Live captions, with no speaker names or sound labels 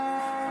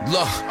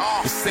Look,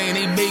 they're saying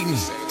they made me.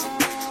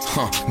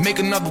 Make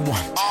another one.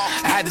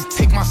 I had to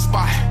take my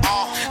spot,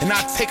 and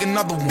I take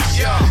another one.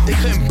 They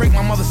couldn't break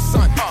my mother's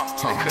son.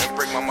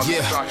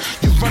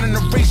 You running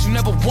the race, you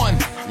never won.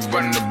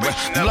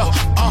 Look,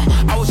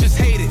 I was just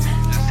hated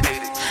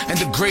and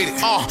degraded.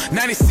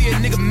 Now they see a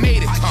nigga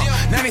made it.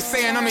 Now they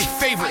saying I'm their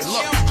favorite.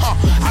 Look,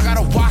 I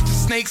gotta watch the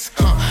snakes.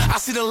 I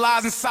see the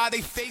lies inside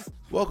their face.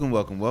 Welcome.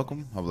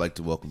 I would like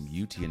to welcome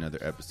you to another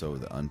episode of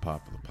the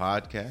Unpopular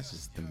Podcast.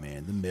 It's the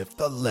man, the myth,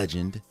 the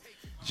legend,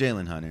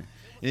 Jalen Hunter.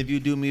 And if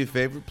you do me a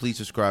favor, please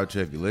subscribe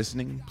to if you're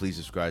listening. Please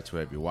subscribe to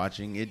if you're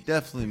watching. It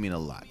definitely means a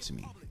lot to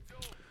me.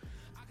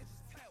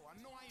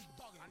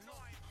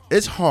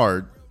 It's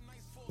hard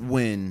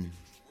when,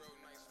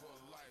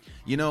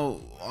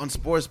 on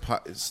sports,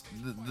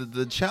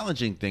 the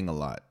challenging thing a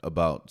lot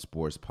about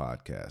sports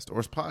podcast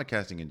or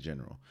podcasting in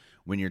general,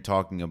 when you're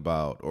talking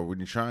about or when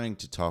you're trying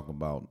to talk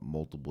about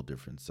multiple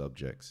different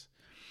subjects,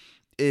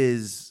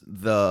 is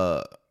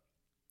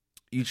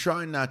you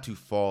try not to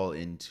fall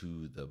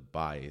into the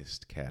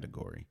biased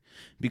category,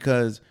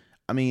 because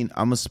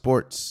I'm a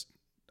sports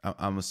head,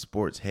 I'm a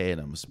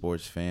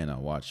sports fan, I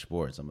watch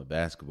sports, I'm a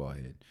basketball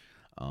head.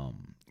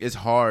 It's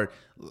hard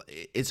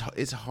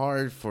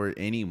for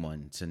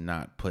anyone to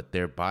not put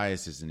their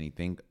biases and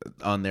anything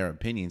on their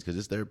opinions, because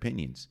it's their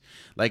opinions.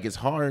 Like, it's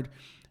hard.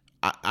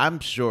 I'm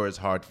sure it's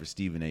hard for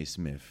Stephen A.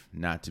 Smith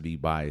not to be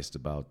biased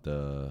about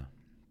the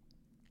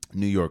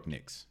New York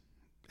Knicks.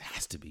 It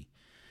has to be.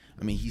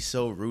 He's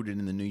so rooted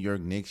in the New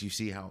York Knicks. You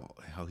see how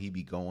he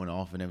be going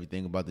off and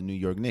everything about the New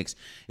York Knicks.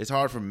 It's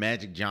hard for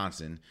Magic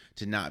Johnson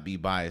to not be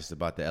biased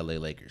about the LA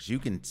Lakers. You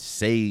can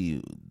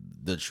say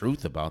the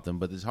truth about them,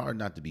 but it's hard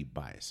not to be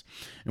biased.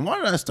 And why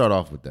did I start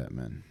off with that,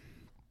 man?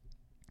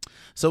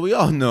 So we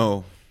all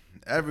know,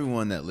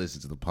 everyone that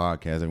listens to the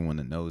podcast, everyone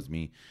that knows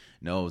me,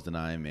 knows that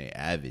I am an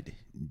avid,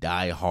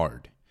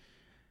 die-hard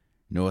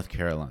North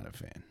Carolina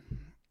fan.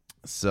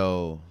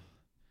 So,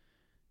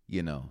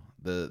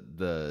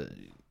 the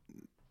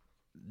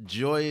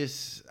joy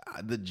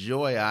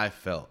I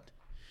felt,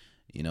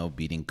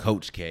 beating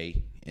Coach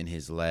K in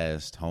his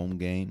last home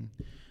game,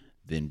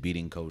 then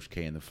beating Coach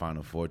K in the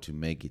Final Four to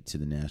make it to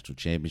the national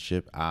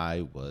championship,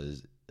 I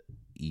was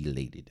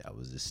elated. I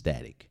was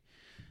ecstatic.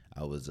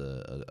 I was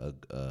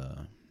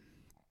a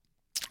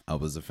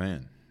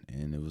fan,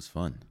 and it was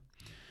fun.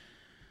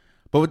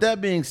 But with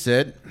that being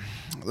said,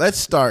 let's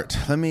start.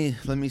 Let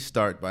me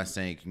start by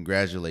saying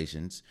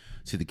congratulations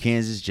to the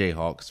Kansas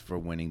Jayhawks for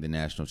winning the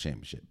national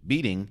championship,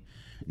 beating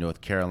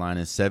North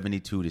Carolina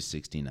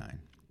 72-69.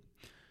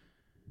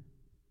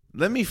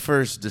 Let me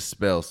first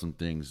dispel some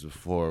things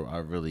before I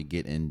really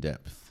get in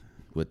depth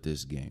with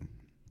this game.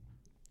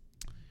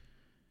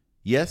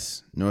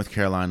 Yes, North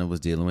Carolina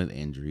was dealing with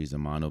injuries.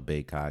 Emmanuel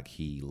Baycock,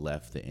 he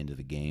left the end of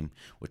the game,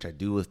 which I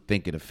do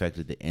think it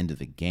affected the end of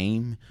the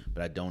game,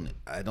 but I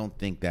don't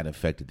think that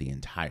affected the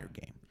entire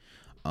game.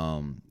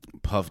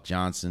 Puff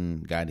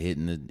Johnson got hit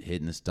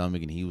in the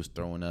stomach and he was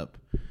throwing up.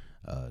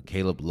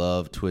 Caleb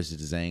Love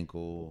twisted his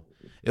ankle.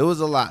 It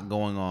was a lot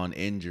going on from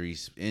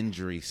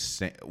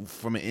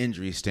an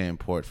injury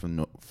standpoint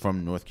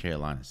from North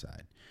Carolina's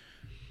side.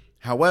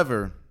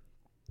 However,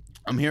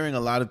 I'm hearing a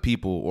lot of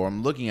people, or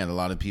I'm looking at a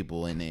lot of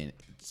people and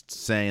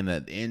saying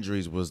that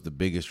injuries was the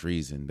biggest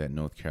reason that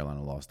North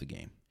Carolina lost the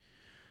game.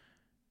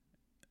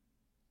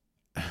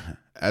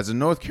 As a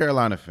North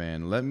Carolina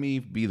fan, let me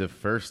be the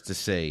first to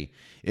say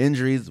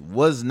injuries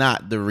was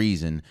not the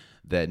reason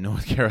that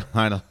North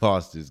Carolina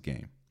lost this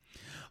game.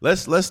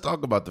 Let's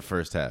talk about the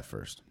first half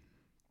first.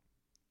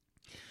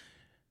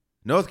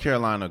 North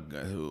Carolina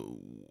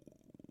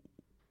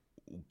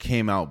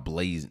came out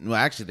blazing. Well,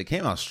 actually, they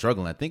came out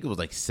struggling. I think it was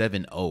like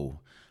 7-0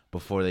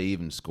 before they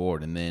even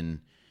scored. And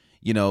then,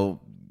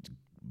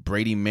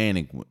 Brady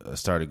Manning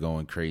started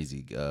going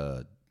crazy.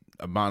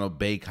 Emmanuel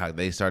Baycock,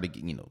 they started,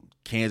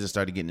 Kansas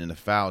started getting into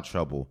foul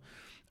trouble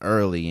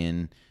early.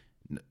 And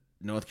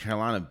North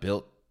Carolina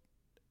built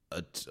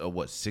a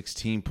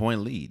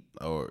 16-point lead.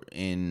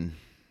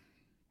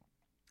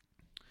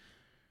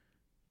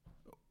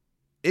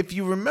 If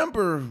you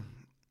remember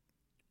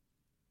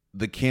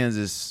the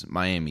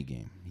Kansas-Miami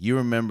game, you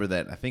remember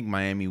that I think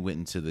Miami went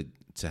into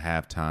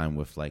halftime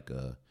with like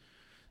a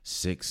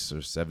 6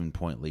 or 7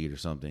 point lead or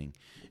something.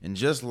 And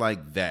just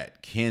like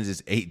that,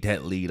 Kansas ate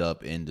that lead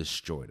up and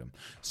destroyed them.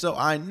 So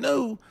I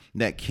know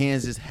that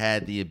Kansas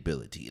had the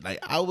ability. Like,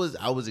 I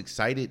was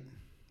excited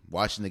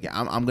watching the game.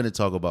 I'm going to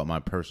talk about my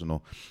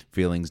personal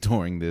feelings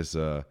during this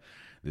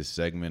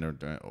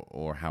segment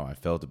or how I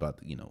felt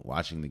about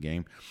watching the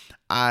game.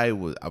 I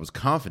was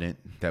confident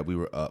that we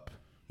were up.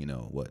 It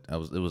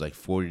was like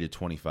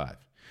 40-25.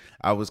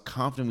 I was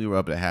confident we were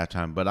up at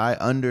halftime, but I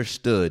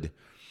understood.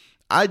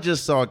 I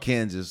just saw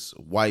Kansas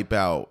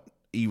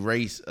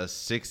erase a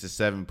 6 to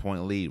 7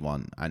 point lead.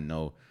 Well, I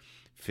know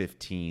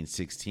 15,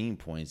 16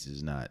 points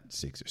is not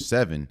 6 or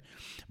 7,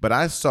 but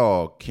I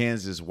saw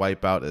Kansas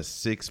wipe out a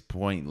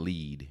 6-point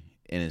lead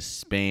in a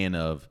span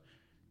of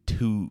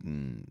two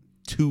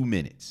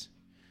minutes.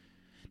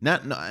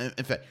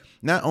 In fact,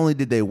 not only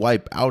did they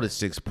wipe out a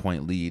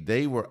 6-point lead,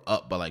 they were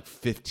up by like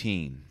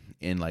 15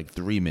 in like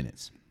 3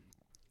 minutes.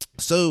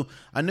 So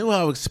I knew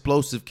how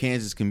explosive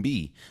Kansas can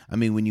be. I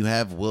mean, when you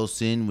have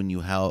Wilson, when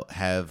you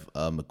have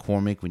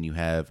McCormick, when you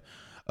have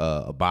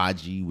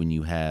Abaji, when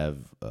you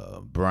have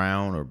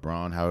Brown or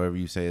Braun, however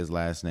you say his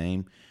last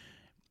name,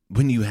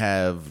 when you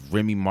have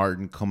Remy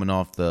Martin coming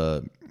off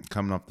the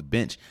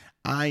bench,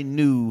 I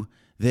knew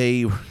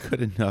they were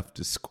good enough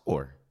to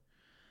score.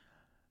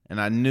 And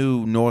I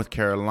knew North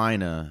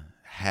Carolina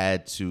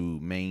had to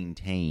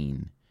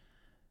maintain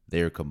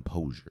their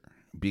composure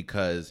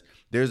because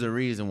there's a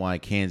reason why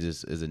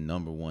Kansas is a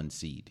number 1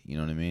 seed. You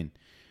know what I mean?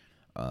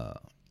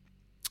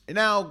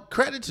 Now,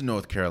 credit to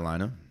North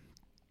Carolina.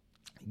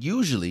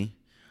 Usually,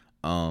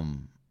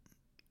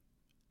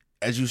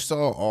 as you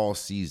saw all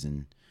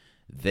season,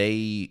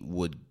 they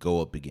would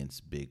go up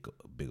against big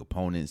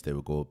opponents. They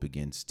would go up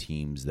against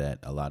teams that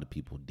a lot of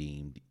people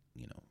deemed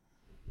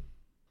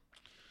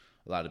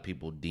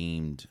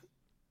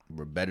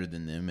were better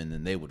than them, and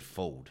then they would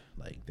fold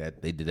like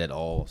that. They did that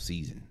all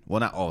season. Well,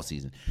 not all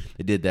season.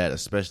 They did that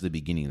especially the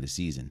beginning of the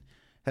season.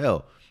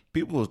 Hell,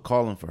 people was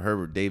calling for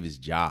Herbert Davis'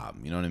 job.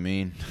 You know what I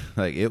mean?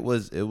 Like it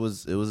was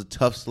a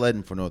tough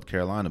sledding for North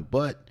Carolina,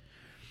 but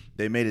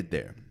they made it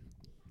there.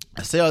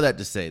 I say all that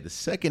to say the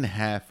second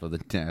half of the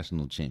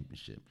national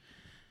championship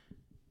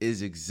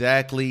is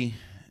exactly.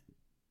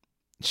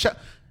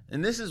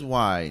 And this is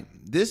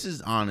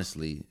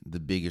honestly the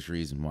biggest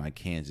reason why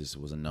Kansas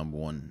was a number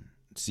 1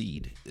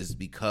 seed is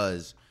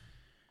because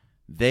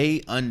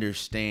they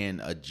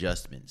understand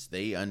adjustments.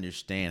 They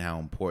understand how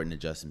important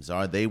adjustments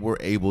are. They were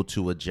able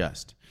to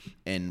adjust.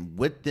 And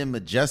with them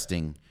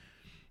adjusting,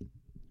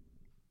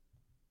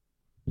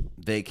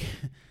 they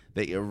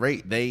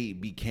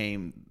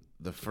became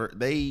the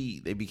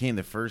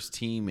first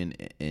team in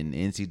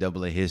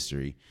NCAA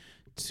history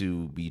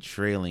to be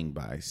trailing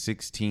by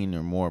 16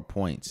 or more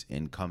points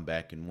and come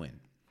back and win.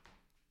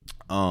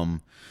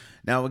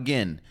 Now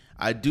again,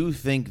 I do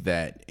think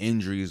that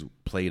injuries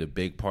played a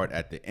big part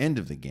at the end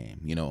of the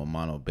game. You know,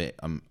 Armando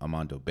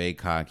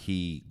Bacot,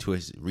 he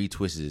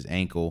retwisted his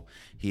ankle.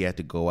 He had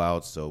to go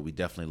out, so we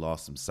definitely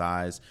lost some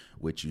size,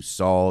 which you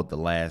saw the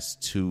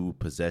last 2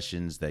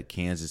 possessions that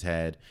Kansas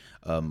had.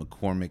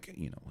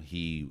 McCormick,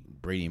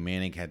 Brady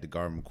Manning had to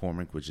guard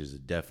McCormick, which is a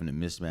definite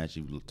mismatch.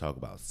 You talk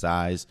about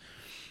size.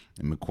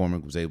 And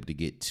McCormick was able to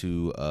get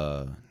 2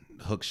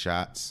 hook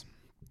shots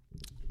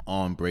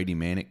on Brady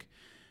Manning.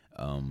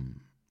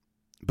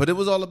 But it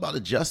was all about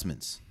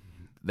adjustments.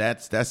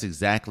 That's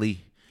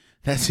exactly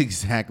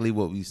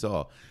what we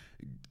saw.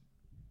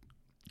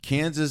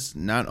 Kansas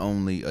not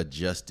only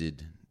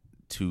adjusted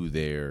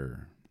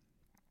their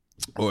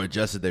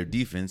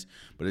defense,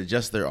 but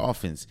adjusted their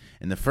offense.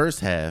 In the first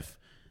half,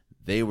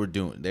 they were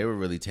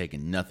really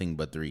taking nothing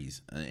but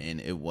threes, and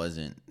it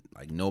wasn't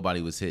like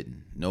nobody was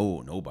hitting.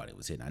 Nobody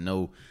was hitting. I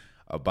know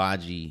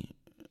Abaji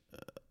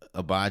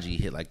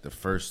hit like the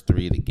first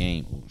 3 of the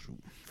game,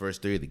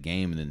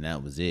 and then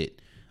that was it.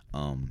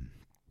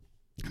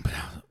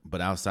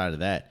 But outside of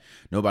that,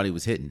 nobody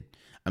was hitting.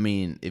 I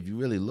mean, if you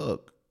really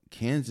look,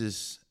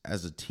 Kansas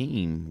as a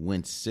team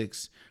went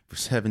 6 for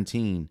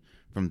 17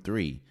 from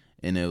 3,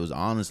 and it was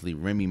honestly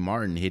Remy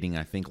Martin hitting,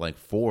 I think, like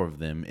 4 of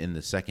them in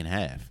the second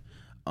half.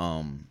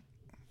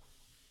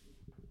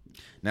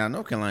 Now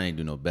North Carolina didn't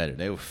do no better.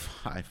 They were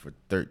 5 for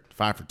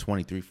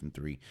 23 from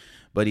 3,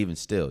 but even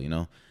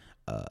still,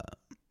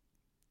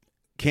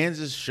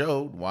 Kansas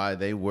showed why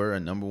they were a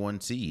number 1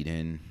 seed,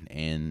 and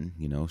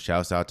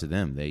shouts out to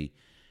them.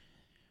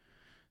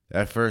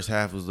 That first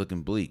half was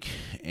looking bleak,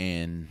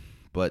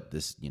 but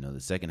this the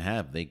second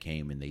half they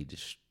came and they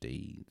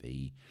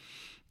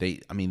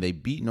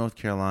beat North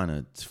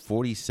Carolina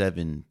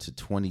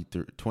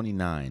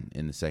 47-29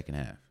 in the second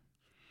half.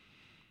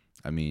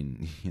 I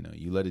mean,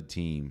 you let a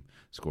team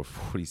score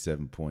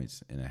 47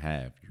 points in a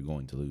half, you're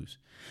going to lose.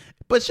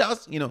 But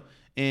shouts,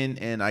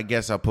 and I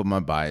guess I'll put my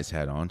bias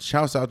hat on.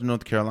 Shouts out to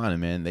North Carolina,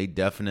 man. They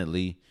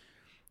definitely,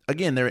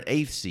 again, they're an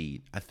 8th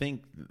seed. I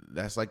think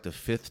that's like the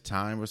 5th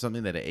time or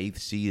something that an 8th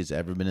seed has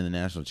ever been in the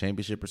national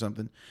championship or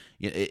something.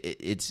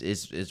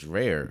 It's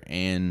rare,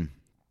 and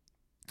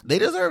they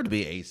deserve to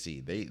be an 8th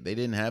seed. They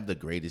didn't have the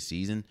greatest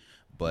season,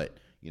 but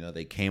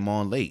they came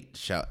on late.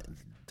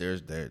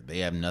 They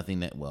have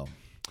nothing that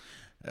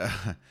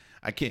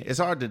I can't. It's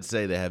hard to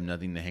say they have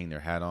nothing to hang their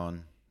hat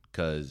on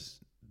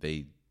because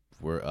they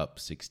were up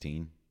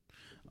 16,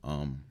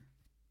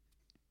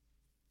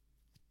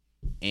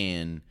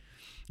 and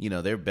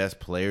their best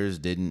players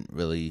didn't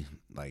really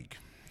like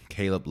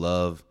Caleb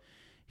Love.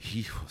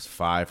 He was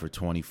 5 for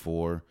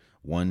 24,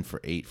 1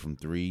 for 8 from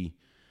 3.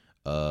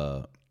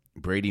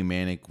 Brady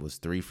Manning was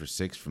 3 for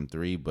 6 from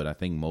 3, but I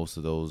think I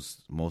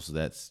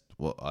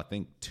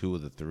think 2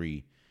 of the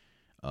 3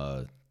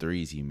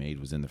 threes he made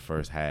was in the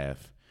first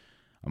half.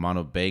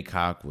 Armando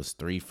Bacot was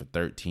 3 for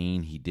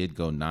 13. He did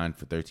go 9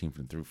 for 13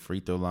 from the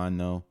free throw line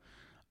though.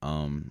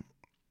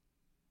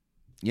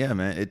 Yeah,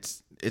 man,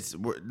 it's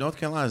North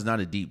Carolina is not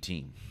a deep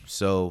team,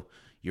 so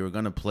you're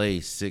gonna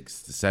play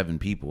 6 to 7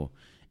 people,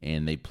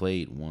 and they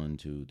played 1,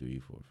 2, 3,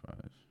 4,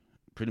 5,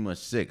 pretty much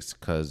 6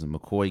 because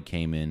McCoy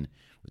came in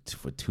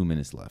for 2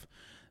 minutes left.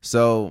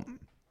 So,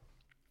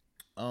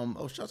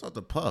 shouts out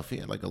to Puff. He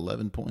had like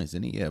 11 points,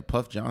 and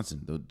Puff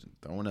Johnson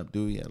throwing up,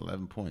 dude. He had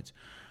 11 points.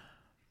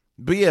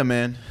 But yeah,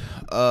 man.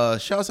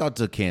 Shouts out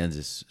to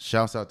Kansas.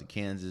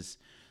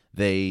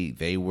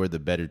 They were the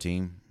better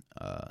team,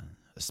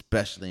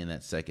 especially in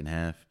that second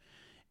half.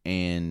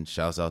 And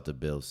shouts out to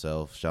Bill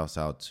Self. Shouts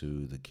out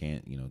to the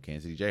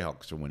Kansas City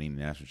Jayhawks for winning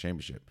the national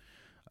championship.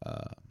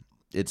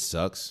 It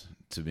sucks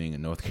to being a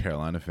North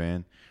Carolina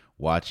fan,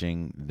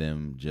 watching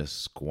them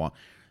just squat.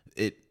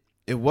 It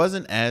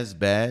wasn't as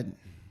bad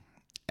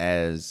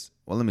as,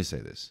 well, let me say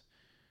this.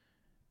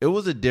 It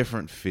was a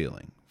different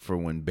feeling for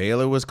when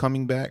Baylor was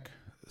coming back.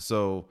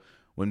 So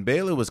when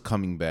Baylor was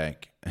coming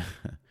back,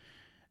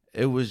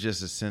 it was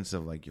just a sense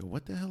of like, yo,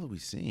 what the hell are we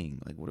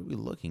seeing? Like, what are we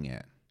looking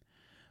at?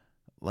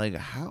 Like,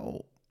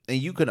 how?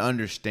 And you could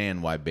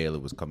understand why Baylor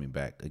was coming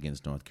back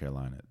against North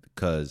Carolina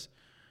because,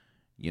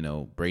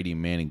 Brady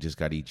Manning just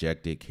got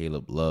ejected.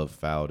 Caleb Love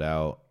fouled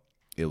out.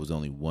 It was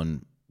only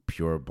one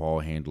pure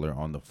ball handler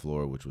on the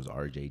floor, which was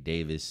R.J.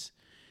 Davis.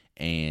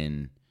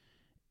 And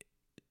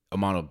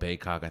Amano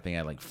Baycock, I think,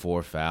 had like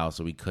 4 fouls,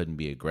 so he couldn't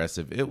be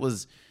aggressive. And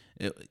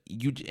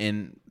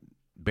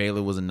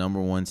Baylor was a number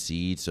 1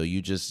 seed, so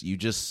you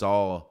just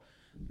saw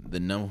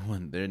their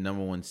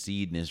number 1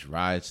 seedness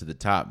rise to the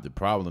top. The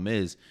problem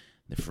is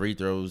the free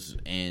throws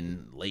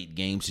and late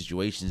game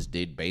situations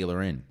did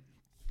Baylor in.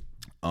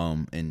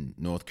 And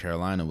North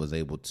Carolina was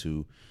able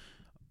to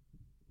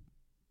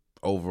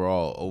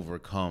overall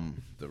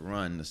overcome the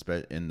run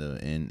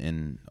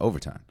in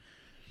overtime.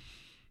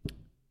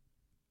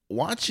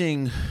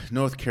 Watching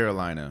North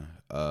Carolina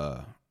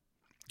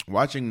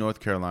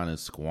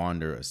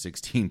squander a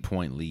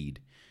 16-point lead,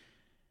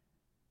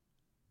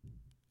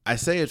 I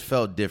say it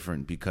felt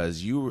different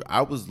because you were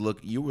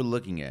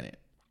looking at it,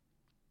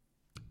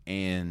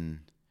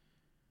 and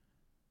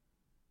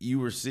you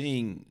were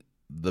seeing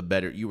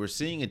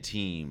a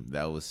team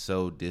that was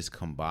so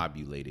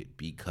discombobulated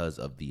because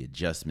of the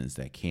adjustments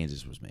that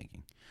Kansas was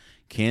making.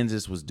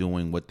 Kansas was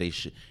doing what they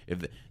should.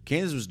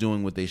 Kansas was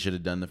doing what they should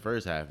have done the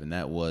first half, and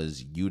that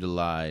was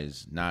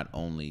utilize not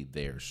only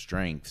their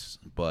strengths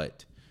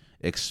but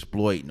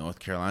exploit North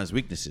Carolina's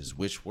weaknesses,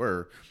 which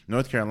were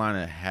North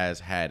Carolina has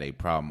had a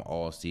problem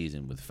all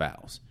season with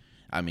fouls.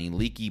 I mean,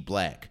 Leaky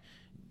Black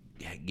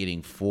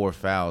getting 4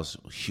 fouls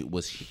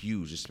was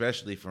huge,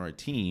 especially for a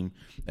team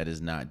that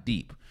is not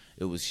deep.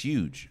 It was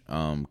huge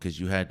because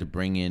you had to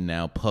bring in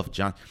now Puff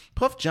Johnson.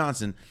 Puff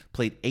Johnson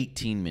played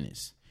 18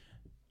 minutes.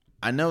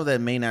 I know that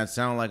may not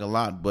sound like a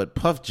lot, but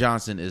Puff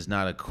Johnson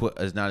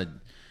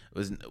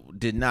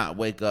did not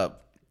wake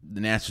up the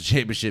national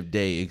championship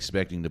day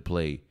expecting to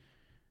play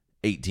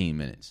 18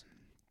 minutes.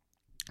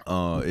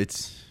 But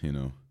it's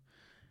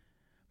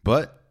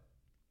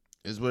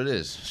what it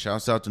is.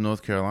 Shouts out to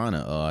North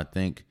Carolina. I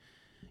think,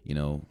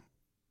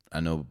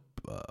 I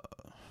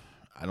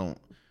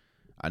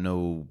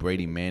know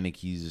Brady Manick,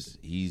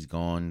 he's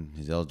gone.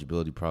 His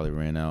eligibility probably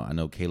ran out. I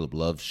know Caleb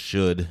Love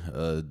should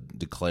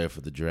declare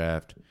for the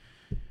draft.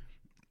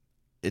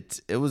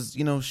 It was,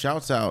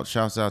 shouts out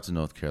to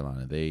North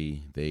Carolina.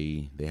 They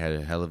had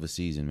a hell of a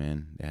season,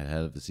 man. They had a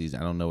hell of a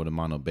season. I don't know what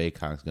Amano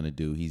Baycock's gonna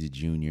do. He's a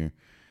junior.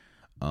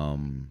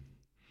 And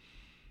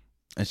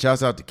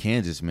shouts out to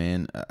Kansas,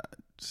 man.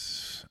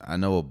 I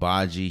know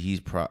Abaji, he's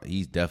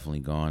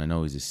definitely gone. I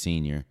know he's a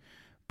senior,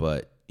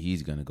 but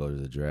he's gonna go to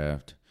the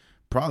draft.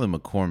 Probably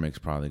McCormick's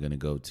probably gonna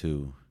go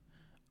too.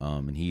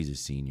 And he's a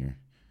senior.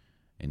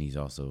 And he's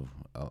also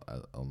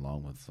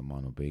along with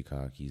Amano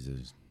Baycock, he's a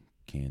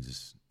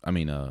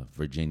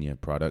Virginia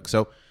product.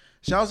 So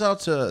shouts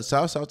out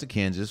to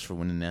Kansas for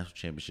winning the national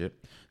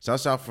championship.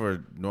 Shouts out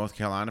for North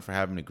Carolina for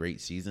having a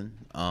great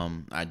season.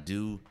 I'm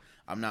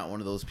not one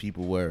of those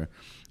people where,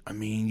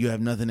 you have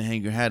nothing to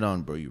hang your hat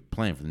on, bro. You're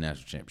playing for the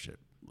national championship.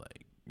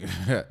 Like,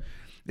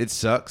 it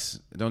sucks.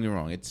 Don't get me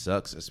wrong. It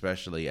sucks,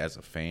 especially as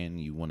a fan.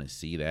 You want to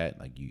see that.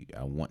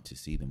 I want to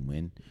see them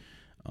win.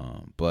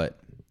 But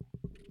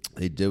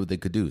they did what they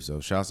could do. So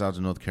shouts out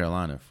to North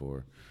Carolina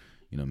for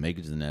make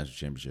it to the national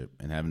championship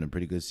and having a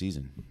pretty good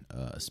season,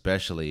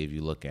 especially if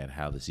you look at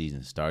how the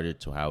season started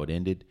to how it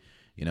ended.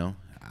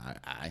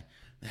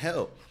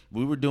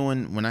 We were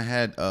doing when I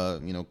had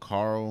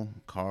Carl,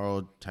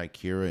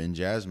 Tykira, and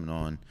Jasmine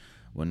on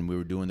when we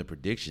were doing the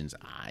predictions.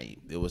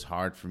 It was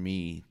hard for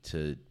me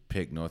to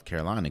pick North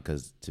Carolina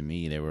because to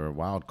me they were a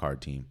wild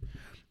card team,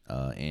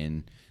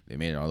 and they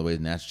made it all the way to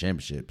the national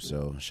championship.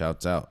 So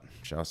shouts out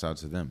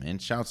to them,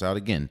 and shouts out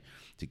again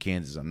to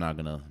Kansas. I'm not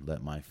gonna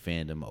let my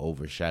fandom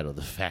overshadow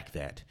the fact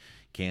that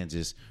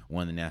Kansas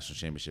won the national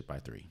championship by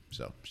 3.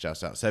 So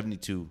shouts out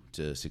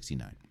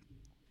 72-69.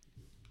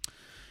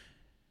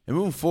 And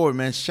moving forward,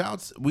 man,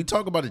 we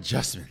talk about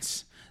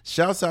adjustments.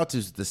 Shouts out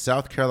to the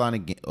South Carolina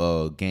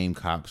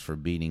Gamecocks for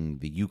beating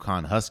the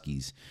UConn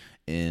Huskies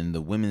in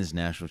the women's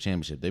national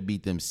championship. They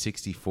beat them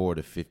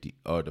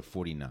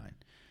 64-49.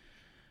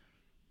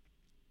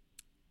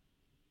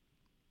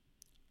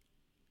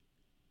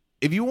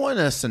 If you want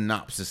a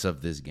synopsis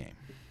of this game,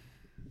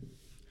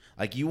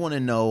 Like, you want to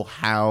know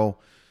how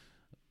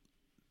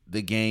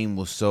the game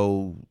was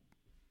so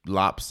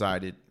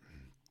lopsided?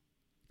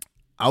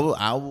 I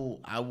will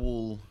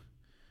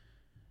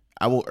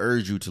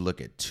urge you to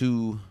look at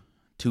two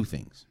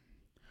things.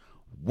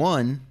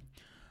 One,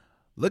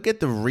 look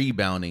at the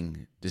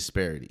rebounding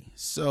disparity.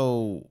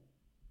 So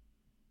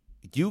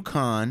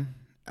UConn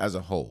as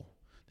a whole,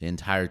 the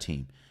entire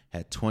team,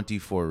 had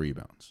 24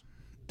 rebounds.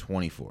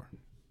 24.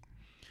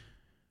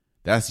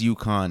 That's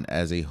UConn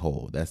as a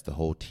whole. That's the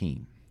whole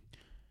team.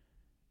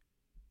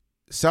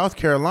 South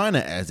Carolina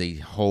as a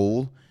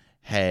whole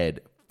had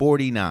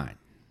 49.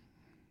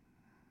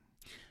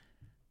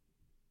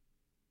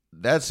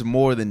 That's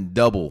more than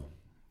double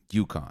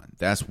UConn.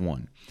 That's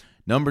one.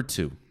 Number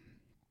two,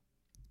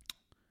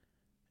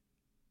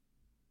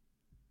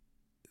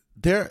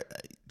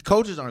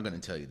 coaches aren't going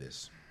to tell you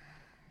this.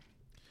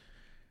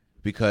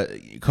 Because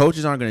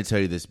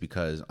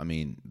I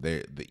mean,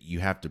 you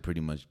have to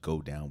pretty much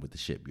go down with the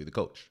ship. You're the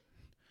coach.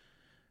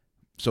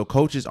 So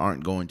coaches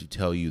aren't going to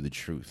tell you the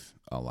truth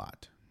a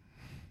lot.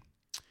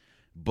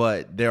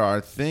 But there are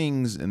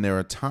things and there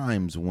are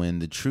times when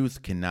the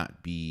truth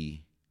cannot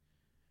be.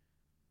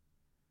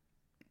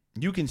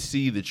 You can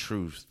see the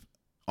truth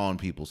on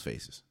people's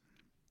faces.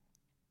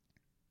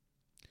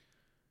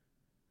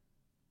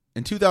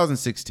 In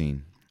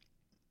 2016,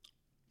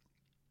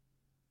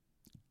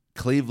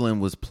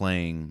 Cleveland was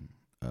playing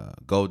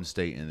Golden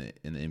State in the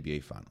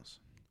NBA Finals.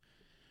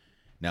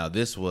 Now,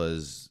 this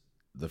was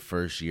the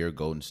first year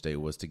Golden State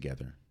was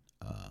together.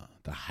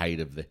 The height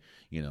of the,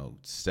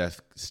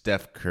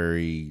 Steph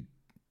Curry,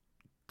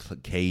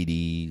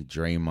 KD,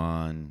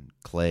 Draymond,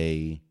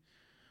 Clay,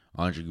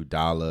 Andre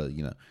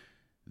Iguodala,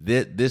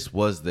 this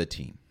was the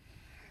team.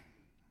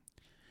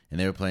 And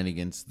they were playing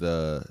against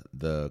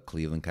the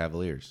Cleveland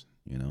Cavaliers.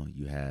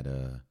 You had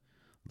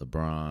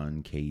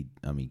LeBron,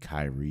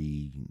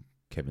 Kyrie,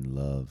 Kevin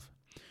Love.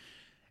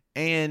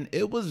 And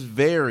it was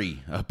very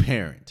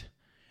apparent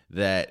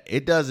that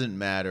it doesn't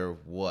matter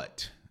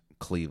what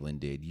Cleveland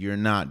did. You're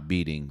not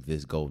beating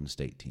this Golden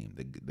State team.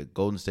 The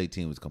Golden State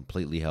team was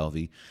completely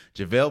healthy.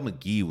 JaVale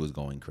McGee was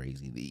going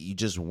crazy. You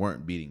just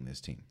weren't beating this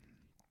team.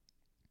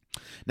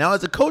 Now,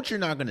 as a coach, you're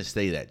not going to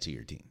say that to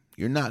your team.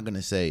 You're not going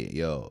to say,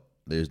 yo,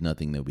 there's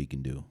nothing that we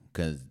can do,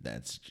 because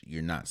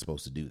you're not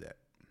supposed to do that.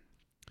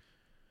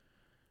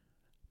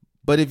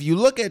 But if you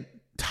look at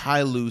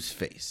Ty Lue's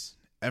face,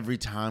 every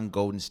time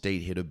Golden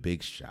State hit a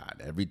big shot,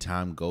 every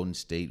time Golden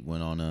State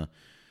went on a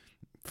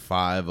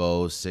 5-0,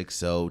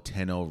 6-0,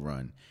 10-0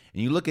 run,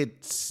 and you look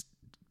at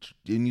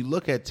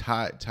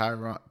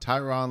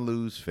Tyronn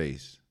Lue's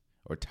face,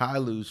 or Ty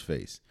Lue's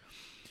face,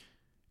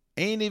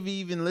 and if you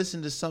even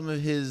listen to some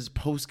of his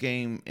post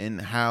game and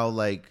how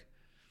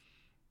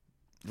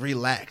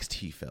relaxed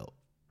he felt,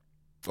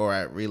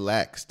 or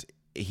relaxed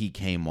he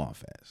came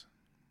off as.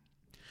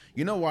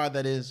 You know why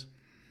that is?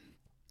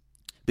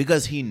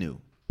 Because he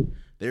knew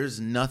there's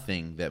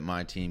nothing that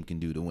my team can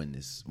do to win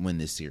this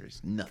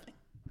series. Nothing.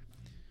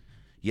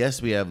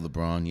 Yes, we have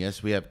LeBron.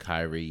 Yes, we have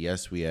Kyrie.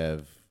 Yes, we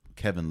have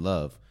Kevin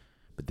Love.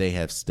 But they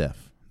have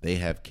Steph. They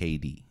have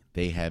KD.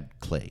 They have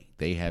Clay.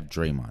 They have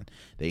Draymond.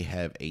 They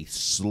have a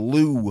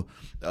slew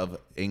of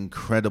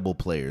incredible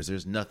players.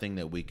 There's nothing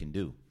that we can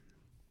do.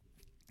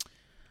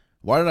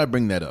 Why did I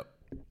bring that up?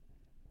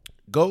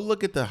 Go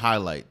look at the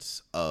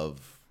highlights go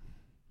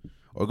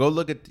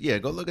look at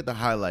the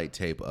highlight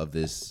tape of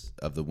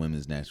the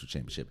women's national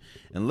championship,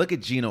 and look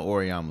at Gina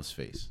Auriemma's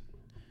face.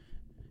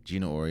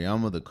 Gina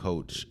Auriemma, the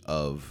coach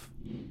of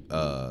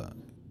UConn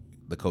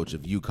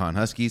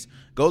Huskies.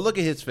 Go look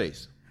at his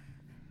face.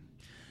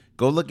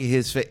 Go look at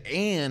his face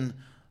and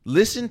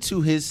listen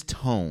to his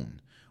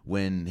tone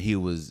when he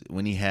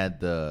had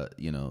the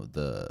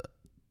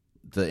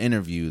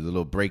interview, the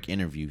little break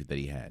interview that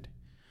he had.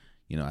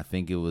 I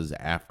think it was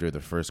after the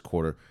first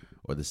quarter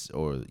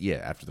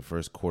after the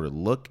first quarter.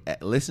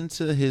 Listen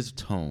to his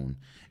tone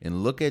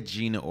and look at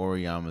Gina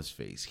Auriemma's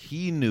face.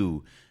 He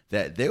knew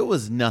that there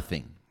was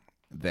nothing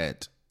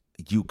that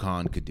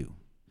UConn could do.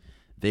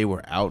 They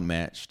were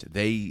outmatched.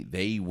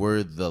 They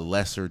were the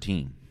lesser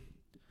team.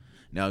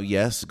 Now,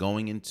 yes,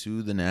 going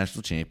into the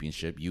national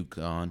championship,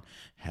 UConn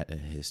had a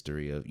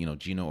history of,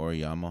 Gina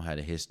Auriemma had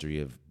a history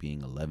of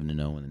being 11-0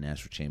 in the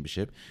national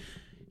championship.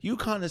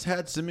 UConn has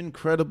had some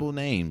incredible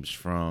names,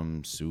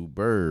 from Sue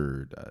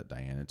Bird,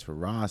 Diana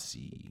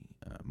Taurasi,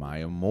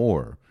 Maya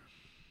Moore,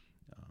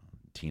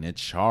 Tina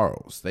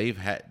Charles. They've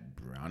had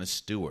Brianna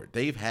Stewart.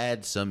 They've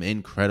had some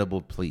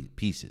incredible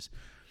pieces.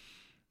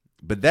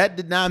 But that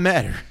did not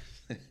matter.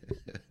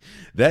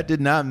 That did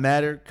not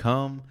matter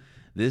come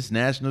this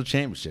national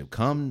championship.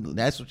 Come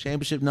national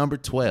championship number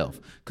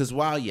 12. Because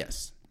while,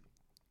 yes,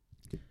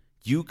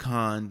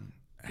 UConn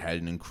had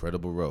an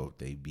incredible road.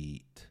 They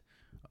beat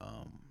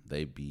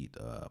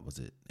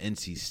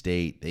NC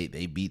State.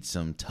 They beat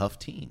some tough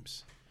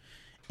teams.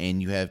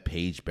 And you have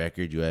Paige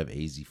Beckard, you have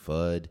AZ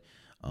Fudd,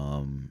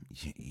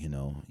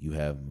 you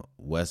have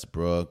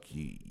Westbrook,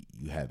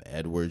 you have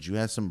Edwards, you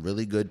have some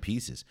really good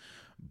pieces.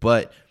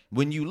 But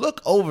when you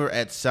look over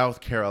at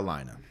South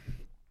Carolina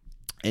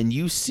and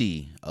you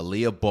see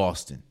Aaliyah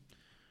Boston,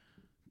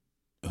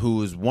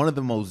 who is one of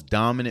the most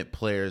dominant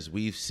players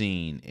we've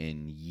seen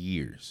in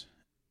years.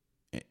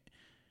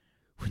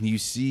 When you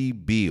see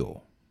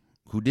Beal,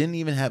 who didn't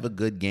even have a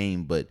good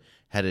game but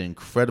had an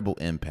incredible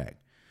impact.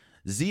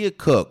 Zia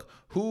Cook,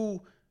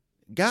 who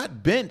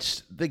got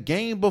benched the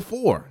game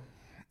before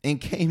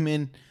and came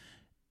in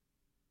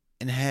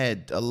and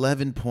had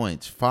 11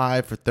 points,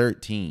 5 for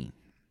 13,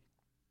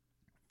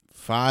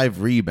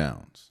 5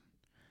 rebounds.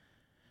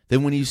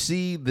 Then when you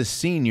see the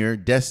senior,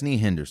 Destiny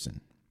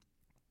Henderson,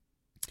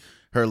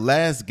 her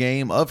last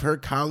game of her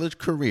college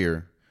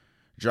career,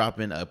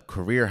 dropping a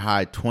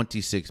career-high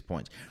 26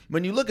 points.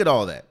 When you look at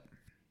all that,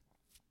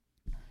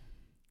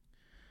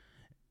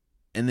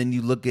 and then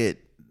you look at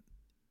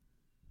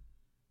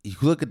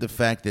the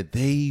fact that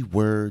they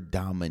were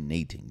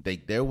dominating.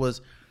 There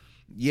was,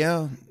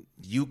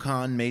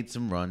 UConn made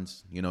some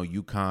runs.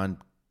 UConn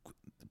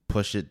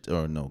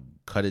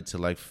cut it to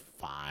like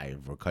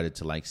 5 or cut it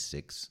to like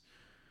 6.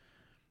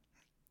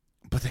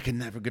 But they could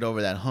never get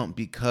over that hump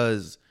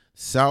because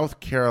South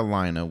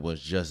Carolina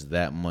was just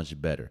that much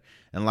better.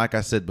 And like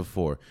I said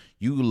before,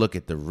 you look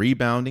at the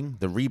rebounding,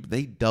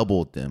 they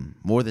doubled them,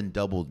 more than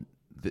doubled.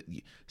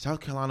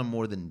 South Carolina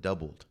more than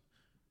doubled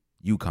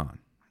UConn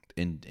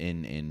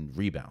in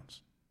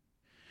rebounds.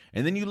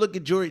 And then you look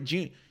at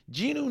Gino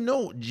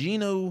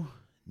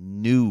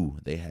knew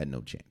they had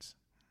no chance.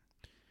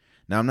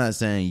 Now, I'm not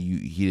saying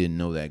he didn't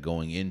know that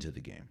going into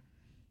the game.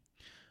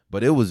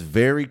 But it was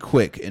very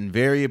quick and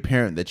very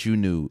apparent that you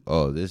knew,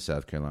 this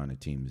South Carolina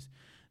team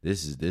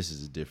this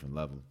is a different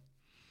level.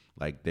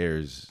 Like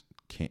there's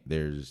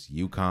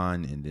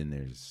UConn and then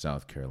there's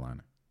South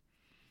Carolina.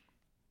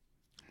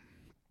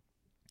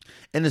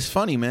 And it's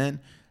funny, man,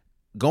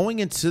 going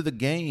into the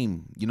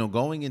game,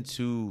 going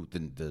into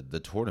the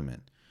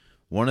tournament,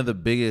 one of the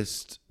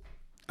biggest,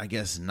 I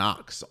guess,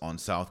 knocks on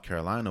South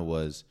Carolina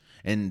was,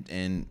 and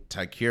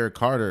Tykeara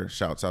Carter,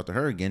 shouts out to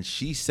her again,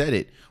 she said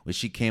it when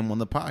she came on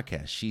the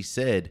podcast. She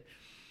said,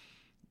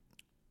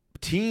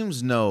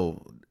 teams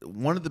know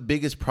one of the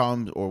biggest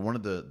problems, or one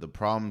of the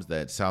problems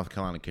that South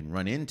Carolina can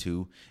run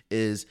into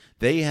is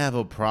they have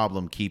a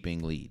problem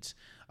keeping leads.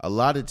 A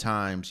lot of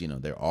times,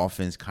 their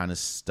offense kind of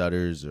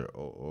stutters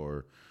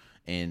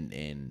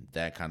and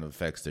that kind of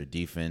affects their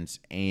defense.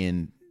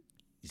 And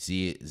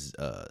Zia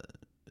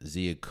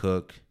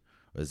Cook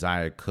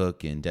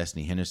and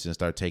Destiny Henderson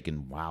start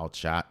taking wild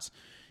shots,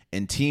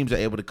 and teams are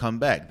able to come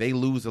back. They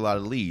lose a lot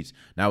of leads.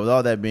 Now, with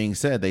all that being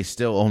said, they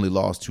still only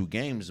lost 2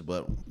 games,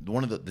 but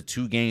one of the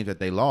 2 games that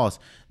they lost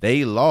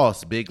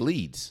big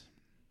leads.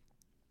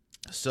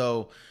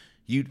 So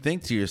you'd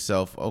think to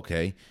yourself,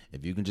 okay,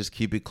 if you can just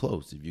keep it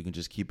close,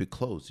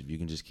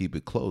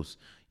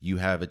 you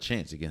have a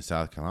chance against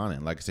South Carolina.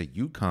 And like I said,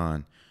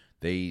 UConn,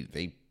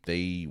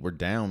 they were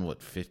down,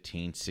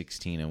 15,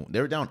 16, and they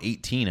were down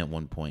 18 at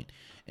one point,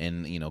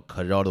 and,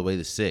 cut it all the way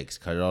to 6,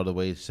 cut it all the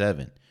way to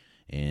 7.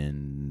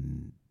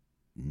 And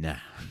nah.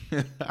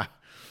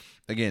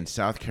 Again,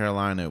 South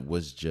Carolina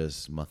was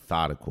just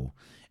methodical,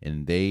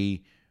 and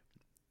they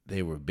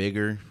were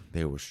bigger,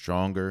 they were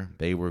stronger,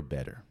 they were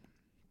better.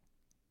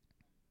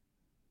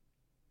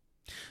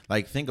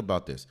 Like, think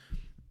about this.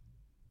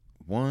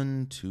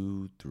 1,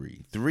 2,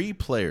 3. 3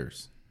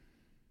 players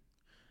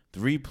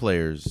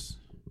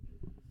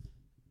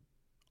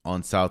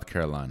on South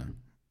Carolina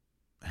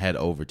had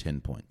over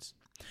 10 points.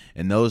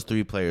 And those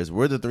 3 players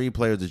were the 3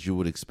 players that you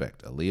would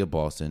expect: Aaliyah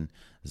Boston,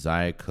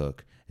 Zia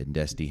Cook, and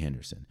Destiny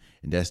Henderson.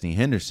 And Destiny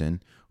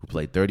Henderson, who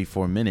played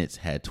 34 minutes,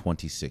 had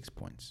 26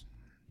 points.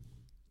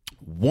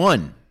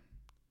 One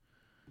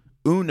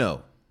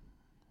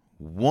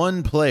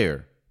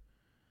player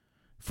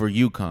for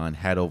UConn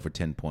had over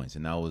 10 points,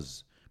 and that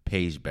was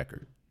Paige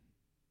Beckers,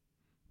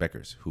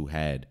 who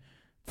had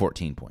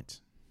 14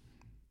 points.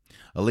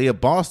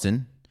 Aaliyah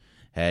Boston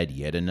had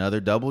yet another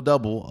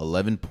double-double,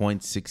 11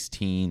 points,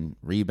 16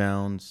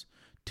 rebounds,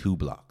 2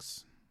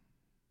 blocks.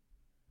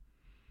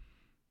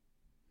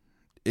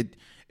 It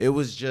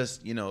was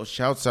just,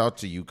 shouts out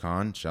to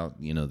UConn.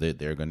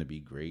 They're going to be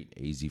great.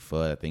 AZ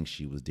Fudd, I think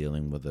she was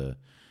dealing with an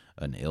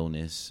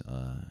illness.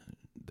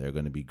 They're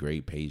going to be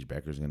great. Paige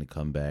Becker's going to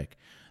come back.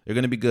 They're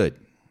going to be good.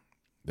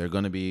 They're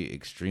going to be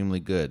extremely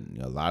good.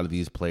 A lot of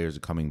these players are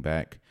coming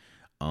back.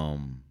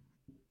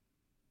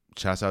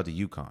 Shouts out to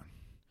UConn.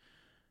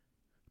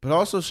 But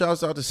also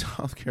shouts out to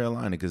South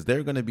Carolina, because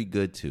they're going to be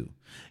good too.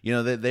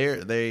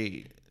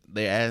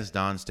 They asked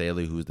Don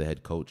Staley, who's the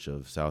head coach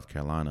of South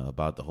Carolina,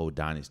 about the whole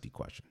dynasty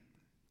question.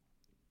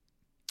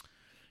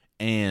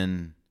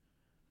 And,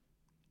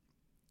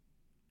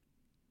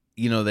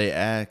 they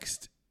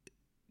asked,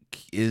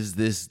 is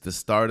this the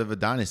start of a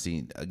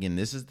dynasty? Again,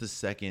 this is the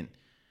second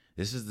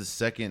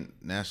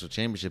national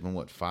championship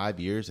in 5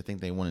 years? I think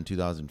they won in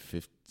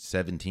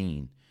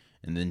 2017.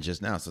 And then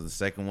just now, so the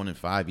second one in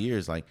 5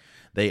 years, like,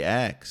 they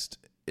asked,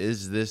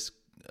 is this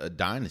a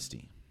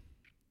dynasty?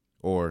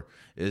 Or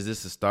is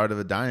this the start of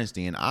a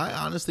dynasty? And I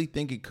honestly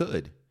think it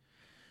could.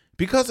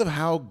 because of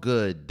how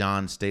good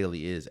Don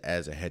Staley is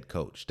as a head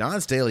coach.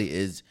 Don Staley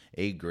is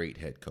a great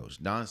head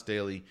coach. Don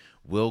Staley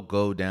will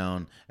go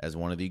down as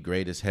one of the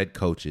greatest head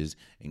coaches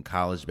in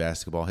college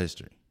basketball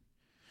history.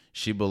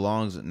 She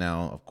belongs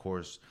now, of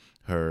course,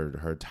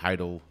 her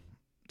title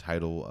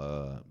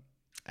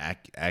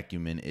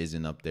acumen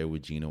isn't up there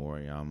with Gino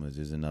Auriemma's,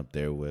 isn't up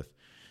there with,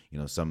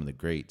 some of the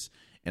greats.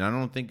 And I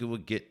don't think it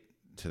would get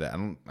to that.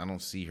 I don't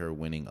see her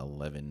winning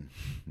 11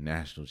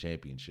 national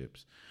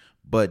championships.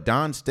 But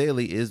Don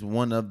Staley is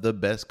one of the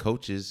best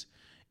coaches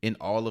in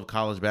all of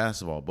college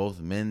basketball, both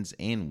men's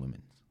and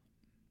women's.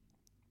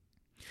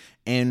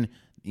 And,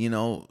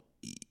 you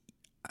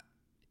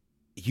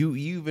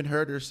even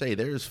heard her say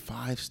there's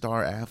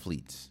 5-star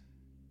athletes,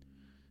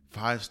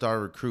 5-star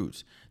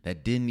recruits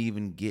that didn't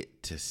even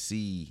get to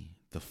see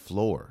the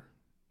floor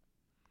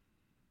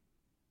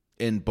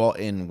and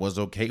was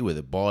okay with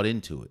it, bought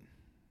into it.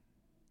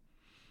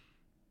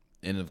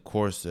 And, of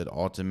course, it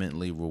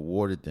ultimately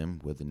rewarded them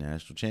with the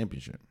national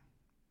championship.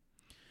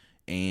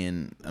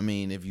 And,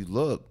 if you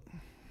look,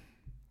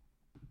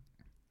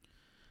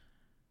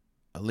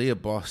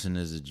 Aaliyah Boston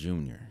is a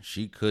junior.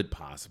 She could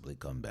possibly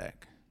come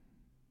back.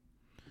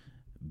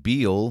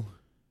 Beal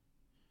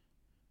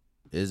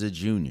is a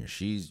junior.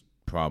 She's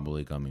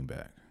probably coming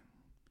back.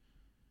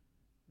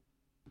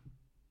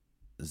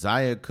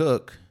 Zaya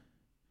Cook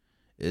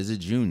is a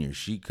junior.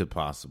 She could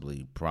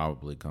probably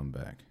come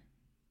back.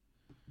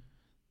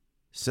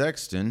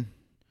 Sexton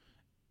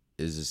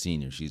is a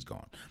senior. She's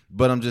gone.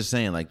 But I'm just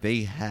saying,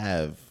 they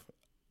have,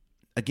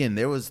 again,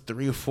 there was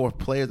 3 or 4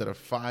 players that are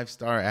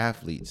 5-star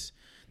athletes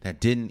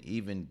that didn't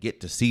even get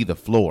to see the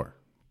floor,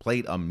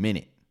 played a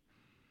minute,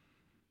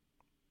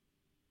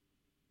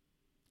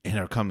 and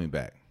are coming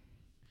back.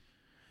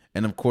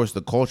 And, of course,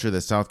 the culture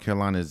that South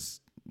Carolina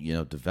is,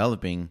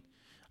 developing.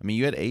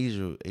 You had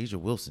Asia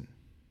Wilson,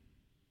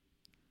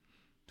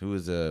 who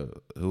was a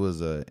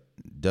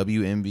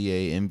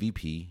WNBA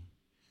MVP.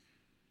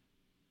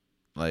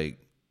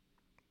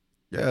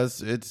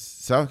 Yes, it's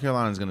South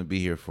Carolina's going to be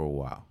here for a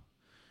while.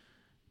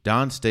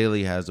 Don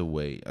Staley has a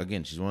way.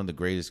 Again, she's one of the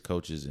greatest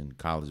coaches in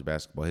college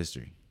basketball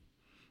history.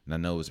 And I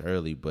know it's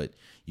early, but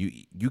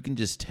you can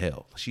just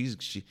tell. She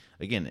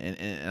again,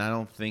 and I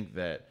don't think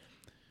that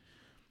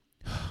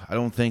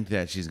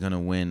she's going to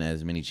win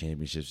as many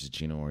championships as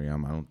Gino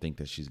Auriemma. I don't think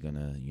that she's going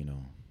to,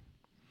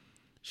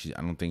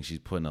 I don't think she's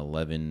putting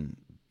 11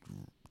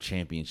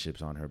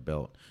 championships on her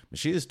belt. But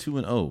she is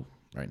 2-0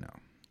 right now.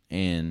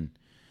 And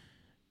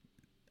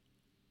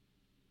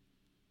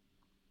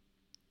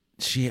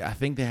I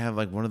think they have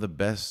one of the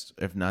best,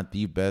 if not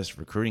the best,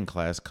 recruiting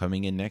class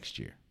coming in next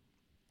year.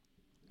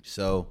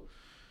 So,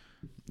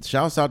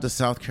 shouts out to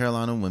South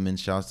Carolina women.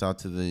 Shouts out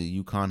to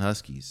the UConn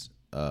Huskies.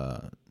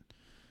 And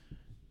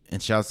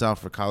shouts out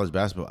for college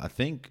basketball. I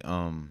think,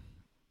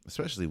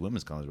 especially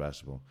women's college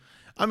basketball.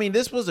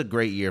 This was a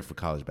great year for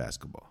college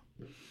basketball.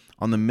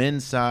 On the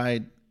men's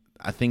side,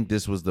 I think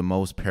this was the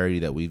most parity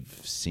that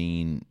we've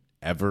seen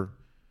ever.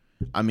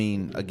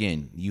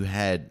 Again, you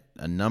had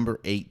a number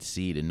 8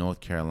 seed in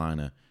North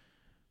Carolina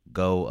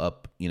go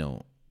up,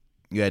 you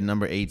had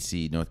number 8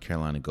 seed North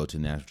Carolina go to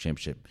the national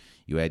championship.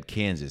 You had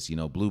Kansas,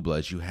 Blue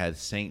Bloods. You had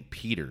St.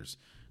 Peter's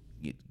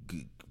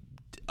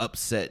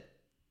upset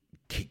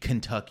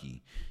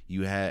Kentucky.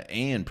 You had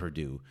and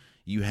Purdue.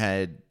 You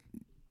had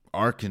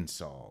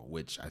Arkansas,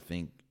 which I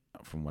think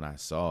from what I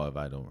saw, I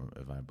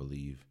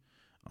believe,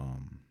 I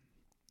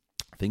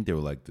think they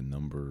were the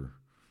number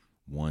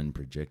 1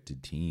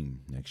 projected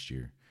team next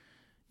year.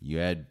 You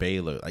had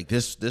Baylor.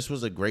 This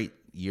was a great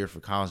year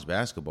for college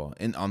basketball.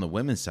 And on the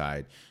women's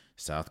side,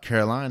 South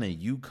Carolina,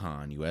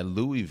 UConn, you had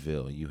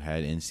Louisville, you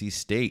had NC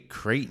State,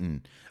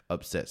 Creighton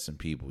upset some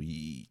people.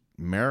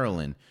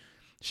 Maryland,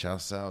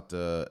 shouts out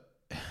to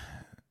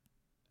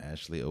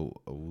Ashley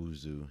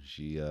Owuzu.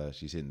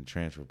 She's hitting the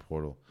transfer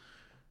portal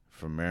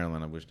from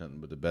Maryland. I wish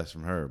nothing but the best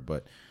from her.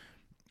 But,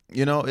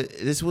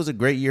 this was a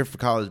great year for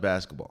college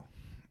basketball.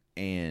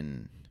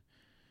 And,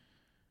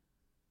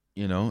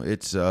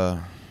 it's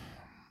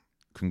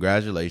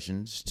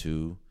congratulations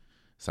to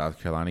South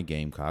Carolina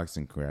Gamecocks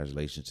and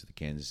congratulations to the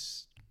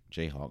Kansas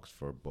Jayhawks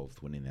for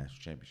both winning national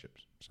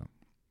championships. So,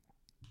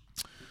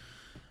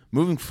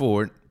 moving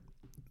forward,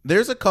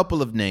 there's a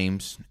couple of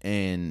names,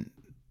 and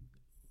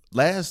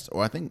last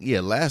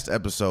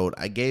episode,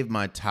 I gave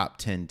my top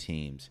 10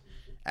 teams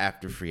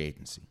after free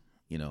agency.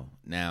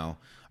 Now,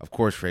 of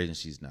course, free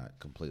agency is not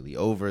completely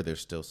over. There's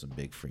still some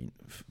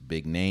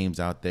big names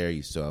out there.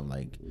 You still have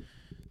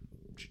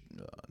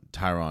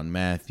Tyrann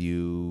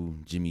Mathieu,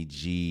 Jimmy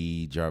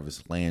G,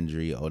 Jarvis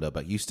Landry, Odell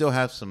Beckham. You still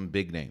have some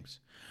big names.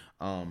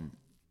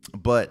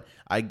 But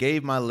I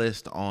gave my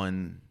list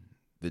on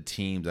the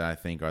teams that I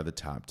think are the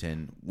top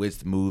 10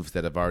 with moves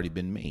that have already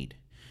been made.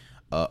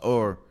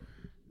 Or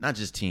not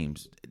just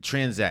teams,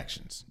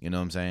 transactions. You know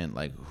what I'm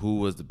saying? Who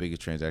was the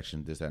biggest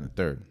transaction, this, that, and the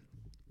third.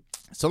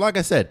 So like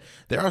I said,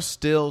 there are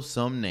still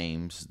some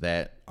names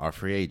that are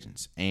free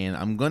agents. And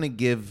I'm going to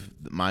give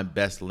my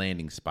best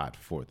landing spot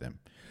for them.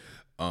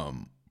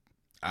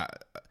 I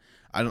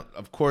don't.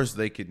 Of course,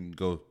 they can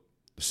go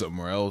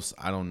somewhere else.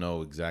 I don't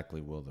know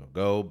exactly where they'll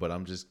go, but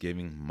I'm just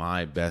giving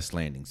my best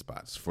landing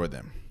spots for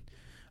them.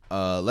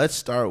 Let's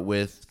start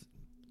with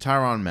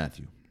Tyrann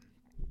Mathieu,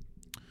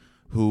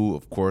 who,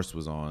 of course,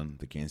 was on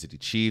the Kansas City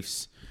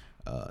Chiefs.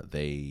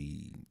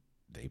 They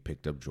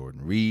picked up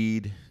Jordan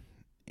Reed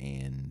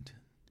and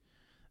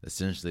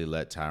essentially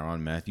let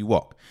Tyrann Mathieu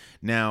walk.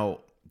 Now,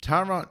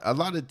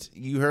 Tyrann,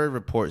 you heard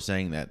reports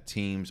saying that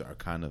teams are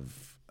kind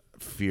of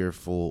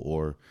fearful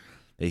or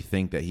they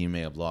think that he may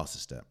have lost a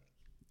step.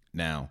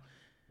 Now,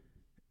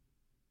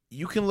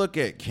 you can look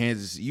at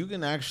Kansas. You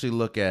can actually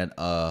look at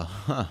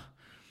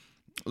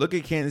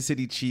Kansas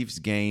City Chiefs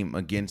game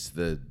against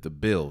the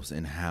Bills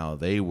and how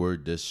Gabriel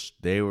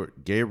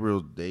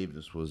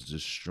Davis was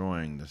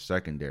destroying the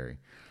secondary.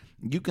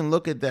 You can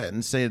look at that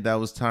and say that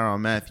was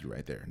Tyrann Mathieu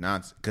right there.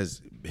 Not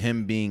because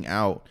him being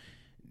out,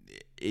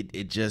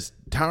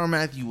 Tyrann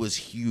Mathieu was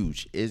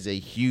huge. Was a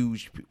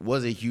huge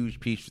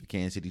piece for the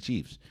Kansas City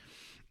Chiefs,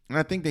 and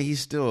I think that he's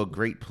still a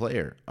great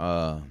player.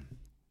 So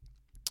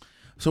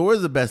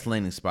where's the best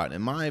landing spot?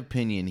 In my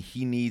opinion,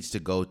 he needs to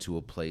go to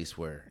a place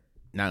where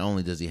not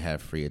only does he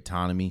have free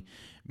autonomy,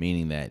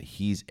 meaning that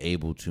he's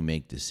able to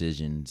make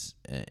decisions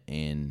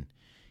and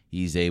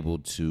he's able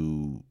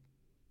to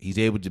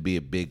be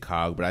a big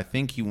cog, but I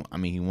think he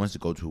wants to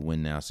go to a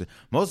win now. So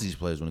most of these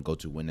players want to go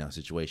to a win now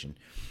situation.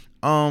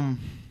 But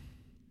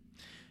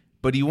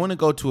you want to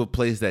go to a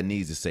place that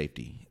needs a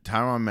safety.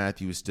 Tyrann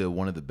Mathieu is still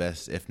one of the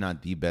best, if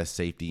not the best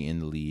safety in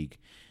the league,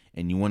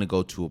 and you want to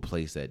go to a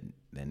place that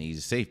needs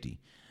a safety.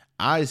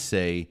 I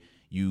say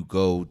you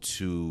go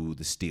to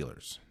the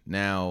Steelers.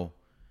 Now,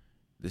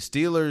 the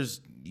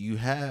Steelers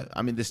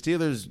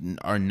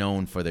are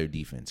known for their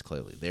defense,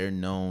 clearly. They're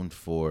known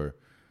for,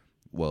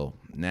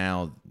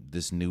 now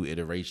this new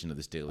iteration of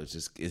the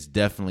Steelers is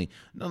definitely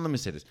 – no, let me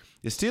say this.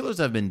 The Steelers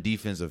have been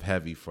defensive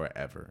heavy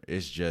forever.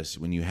 It's just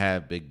when you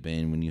have Big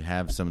Ben, when you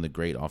have some of the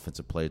great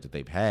offensive players that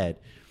they've had,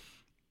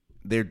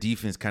 their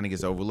defense kind of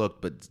gets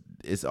overlooked, but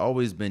it's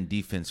always been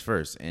defense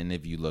first. And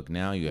if you look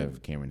now, you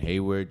have Cameron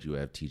Hayward, you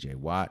have TJ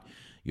Watt,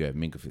 you have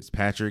Minkah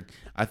Fitzpatrick.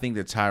 I think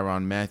that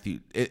Tyrann Mathieu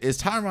 –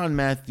 is Tyrann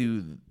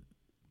Mathieu –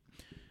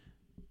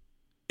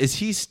 is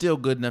he still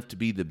good enough to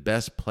be the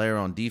best player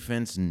on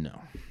defense? No.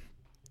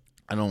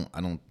 I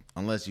don't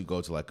unless you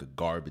go to like a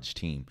garbage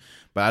team.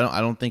 But I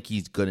don't think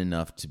he's good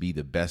enough to be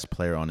the best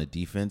player on a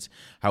defense.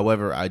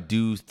 However, I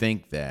do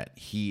think that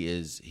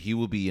he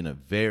will be in a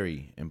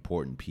very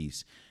important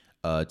piece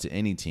to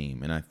any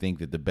team. And I think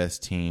that the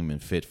best team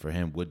and fit for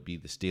him would be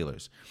the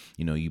Steelers.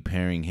 You know, you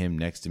pairing him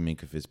next to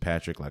Minkah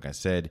Fitzpatrick, like I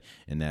said,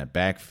 in that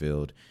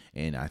backfield,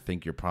 and I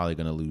think you're probably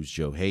going to lose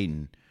Joe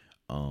Hayden.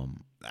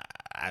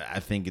 I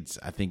think it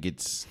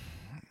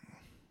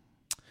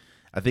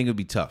would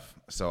be tough.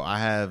 So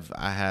I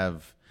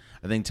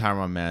think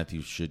Tyrann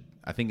Mathieu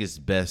I think his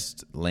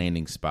best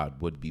landing spot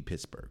would be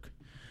Pittsburgh.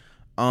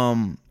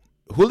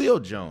 Julio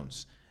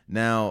Jones.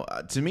 Now,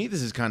 to me,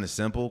 this is kind of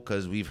simple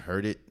because we've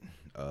heard it.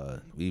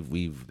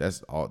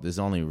 That's all. There's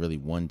only really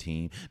one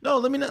team. No,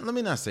 let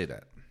me not say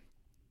that.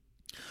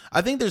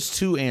 I think there's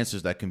two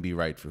answers that can be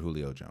right for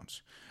Julio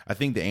Jones. I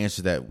think the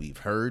answer that we've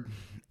heard,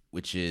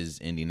 which is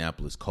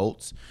Indianapolis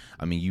Colts.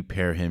 I mean, you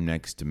pair him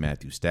next to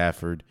Matthew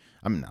Stafford.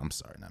 I'm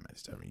sorry, not Matthew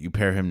Stafford. You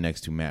pair him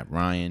next to Matt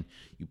Ryan.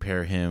 You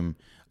pair him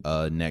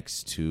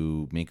next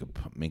to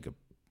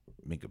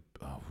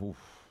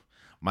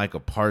Micah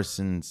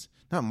Parsons.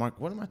 Not Mark.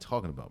 What am I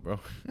talking about,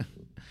 bro?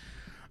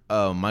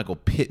 Michael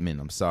Pittman.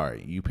 I'm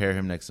sorry. You pair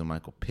him next to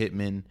Michael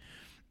Pittman.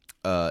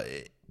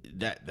 That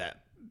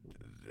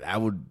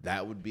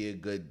would be a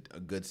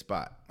good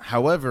spot.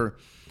 However,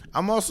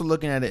 I'm also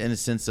looking at it in a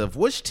sense of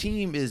which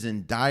team is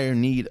in dire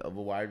need of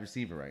a wide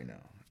receiver right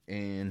now.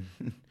 And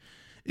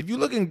if you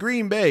look in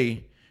Green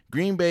Bay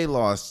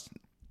lost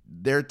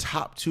their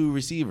top two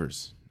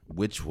receivers,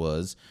 which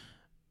was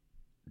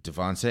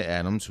Devontae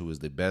Adams, who was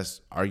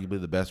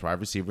arguably the best wide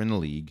receiver in the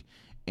league,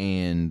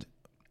 and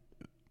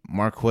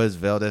Marquez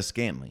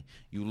Valdes-Scantling.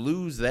 You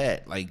lose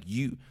that. I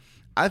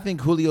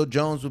think Julio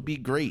Jones would be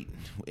great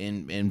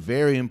and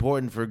very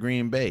important for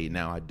Green Bay.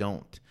 Now, I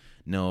don't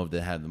know if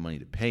they have the money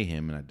to pay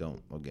him, and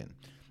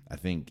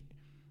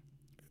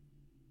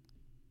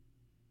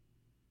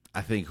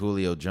I think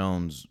Julio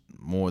Jones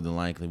more than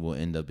likely will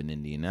end up in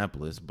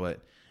Indianapolis, but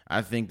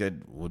I think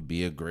that would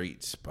be a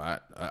great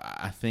spot.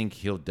 I think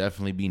he'll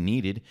definitely be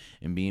needed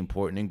and be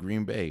important in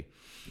Green Bay.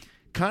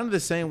 Kind of the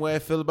same way I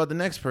feel about the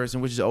next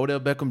person, which is Odell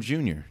Beckham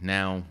Jr.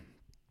 Now,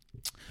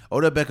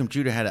 Odell Beckham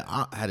Jr.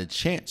 had a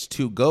chance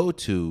to go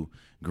to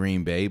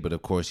Green Bay, but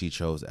of course he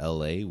chose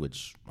L.A.,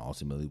 which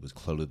ultimately was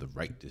clearly the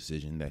right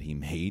decision that he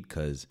made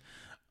because,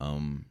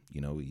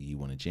 he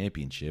won a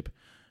championship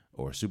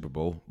or a Super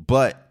Bowl.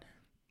 But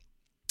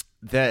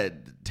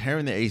that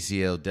tearing the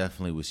ACL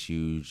definitely was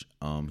huge.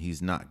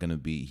 He's not gonna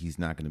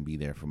be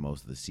there for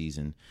most of the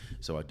season,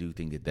 so I do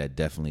think that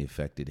definitely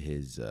affected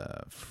his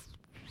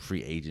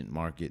free agent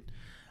market.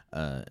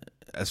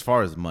 As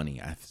far as money,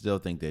 I still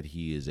think that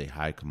he is a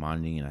high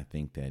commodity, and I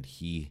think that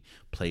he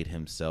played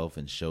himself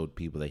and showed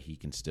people that he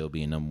can still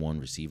be a number one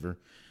receiver,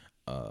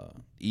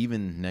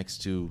 even next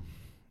to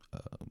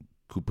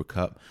Cooper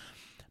Kupp.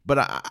 But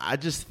I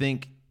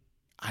think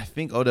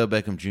Odell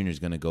Beckham Jr. is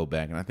going to go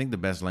back, and I think the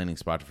best landing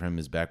spot for him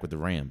is back with the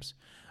Rams.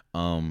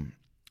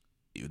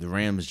 The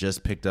Rams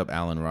just picked up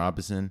Allen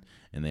Robinson,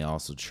 and they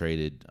also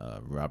traded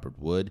Robert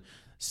Wood.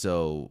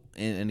 So,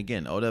 and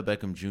again, Odell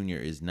Beckham Jr.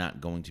 is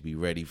not going to be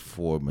ready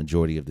for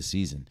majority of the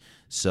season.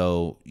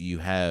 So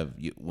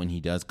when he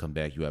does come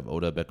back, you have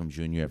Odell Beckham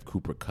Jr., you have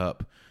Cooper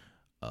Kupp,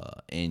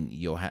 and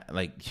you'll have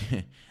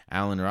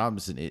Allen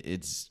Robinson.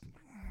 It's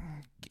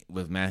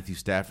with Matthew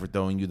Stafford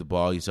throwing you the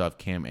ball. You still have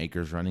Cam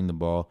Akers running the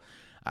ball.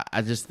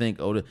 I just think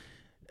Odell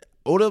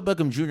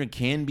Beckham Jr.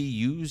 can be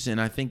used,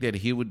 and I think that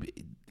he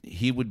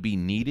would be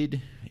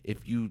needed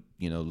if you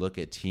look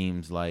at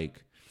teams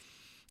like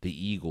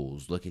the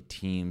Eagles, look at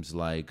teams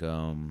like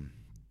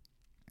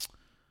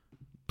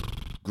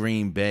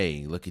Green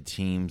Bay, look at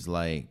teams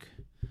like,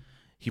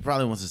 he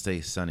probably wants to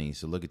stay sunny,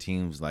 so look at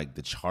teams like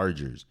the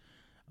Chargers,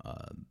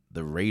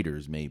 the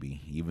Raiders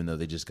maybe, even though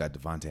they just got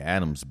Devontae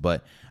Adams.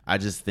 But I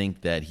just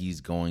think that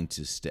he's going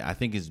to stay. I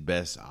think his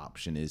best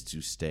option is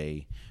to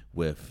stay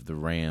with the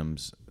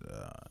Rams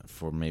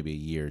for maybe a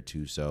year or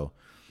two. So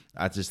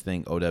I just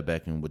think Odell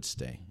Beckham would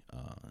stay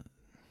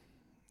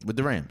with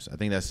the Rams. I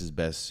think that's his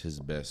best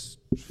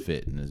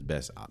fit and his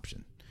best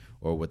option,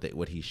 or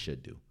what he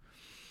should do.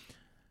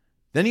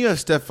 Then you have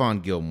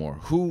Stephon Gilmore,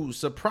 who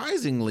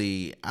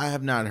surprisingly I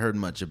have not heard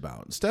much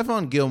about.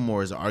 Stephon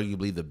Gilmore is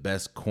arguably the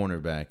best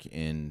cornerback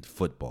in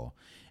football.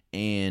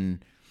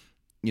 And,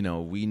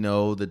 we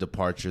know the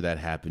departure that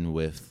happened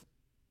with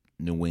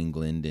New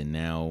England, and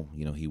now,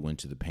 he went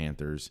to the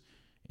Panthers,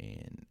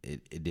 and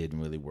it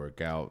didn't really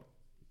work out.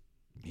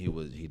 He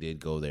did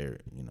go there,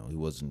 he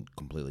wasn't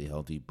completely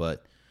healthy,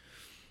 but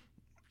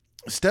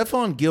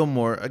Stephon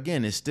Gilmore,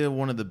 again, is still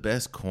one of the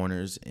best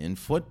corners in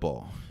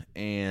football.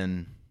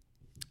 And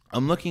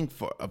I'm looking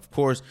for, of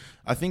course,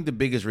 I think the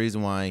biggest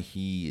reason why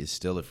he is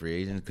still a free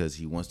agent is because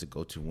he wants to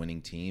go to a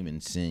winning team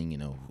and seeing,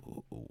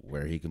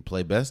 where he can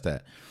play best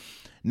at.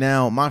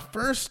 Now, my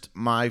first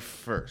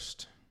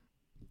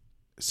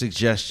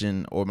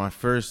suggestion, or my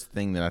first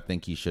thing that I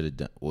think he should have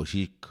done,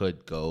 he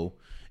could go,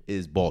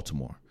 is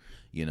Baltimore.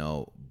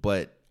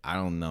 But I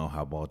don't know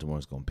how Baltimore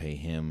is going to pay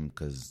him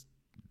because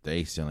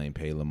they still ain't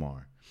pay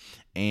Lamar.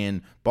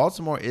 And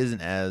Baltimore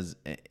isn't as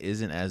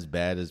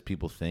bad as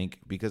people think,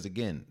 because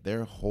again,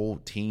 their whole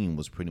team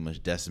was pretty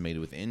much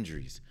decimated with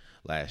injuries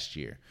last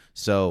year.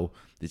 So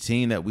the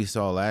team that we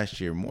saw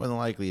last year more than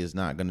likely is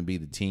not going to be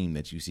the team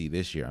that you see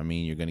this year. I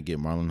mean, you're going to get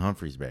Marlon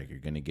Humphreys back. You're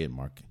going to get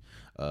Marcus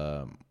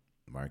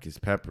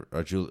Pepper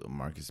or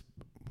Marcus.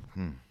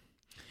 You're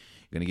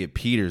going to get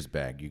Peters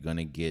back. You're going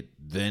to get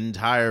the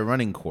entire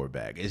running core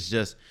back. It's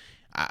just,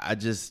 I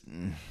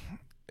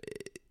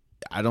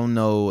don't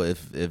know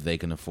if they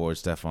can afford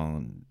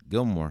Stephon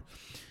Gilmore.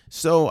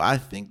 So I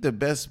think the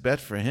best bet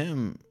for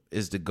him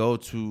is to go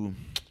to,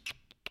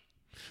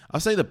 I'll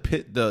say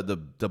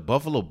the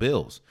Buffalo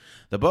Bills.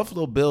 The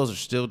Buffalo Bills are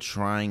still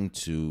trying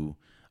to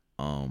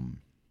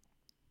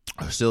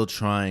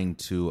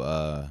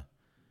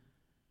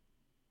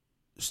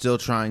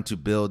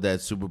build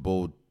that Super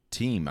Bowl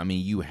team. I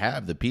mean, you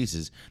have the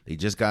pieces. They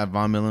just got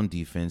Von Miller on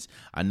defense.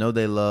 I know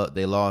they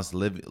lost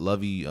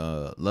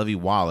Lovey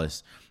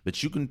Wallace,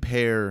 but you can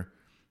pair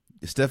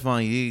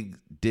Stephon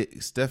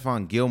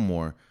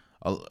Gilmore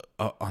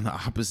on the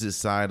opposite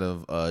side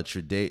of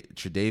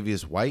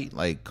Tre'Davious White.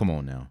 Like, come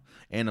on now.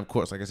 And of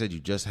course, like I said, you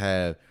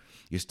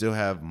still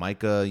have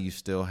Micah. You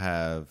still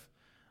have,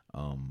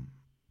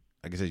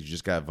 like I said, you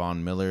just got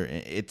Von Miller.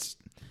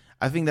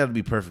 I think that would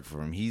be perfect for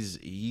him. He's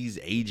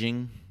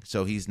aging,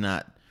 so he's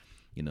not,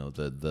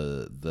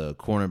 the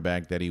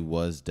cornerback that he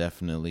was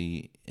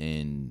definitely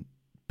in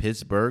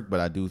Pittsburgh, but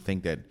I do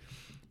think that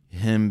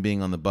him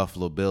being on the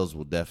Buffalo Bills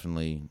will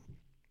definitely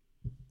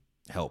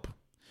help.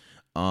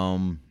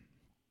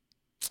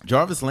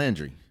 Jarvis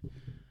Landry.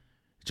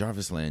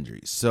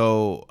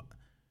 So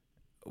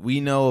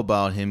we know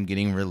about him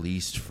getting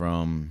released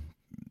from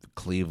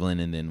Cleveland,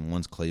 and then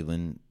once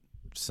Cleveland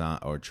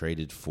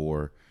traded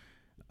for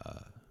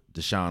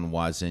Deshaun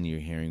Watson, you're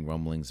hearing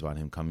rumblings about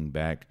him coming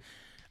back.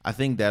 I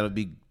think that'll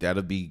be.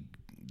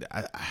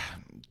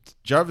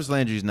 Jarvis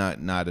Landry's not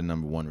a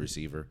number one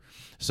receiver,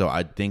 so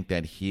I think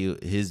that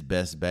his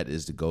best bet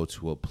is to go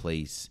to a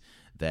place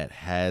that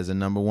has a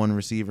number one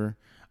receiver,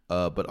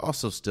 but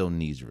also still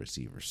needs a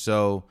receiver.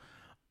 So,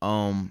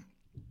 I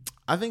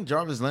think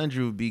Jarvis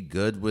Landry would be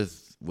good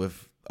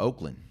with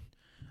Oakland.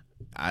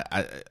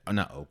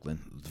 Not Oakland,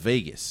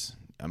 Vegas.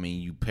 I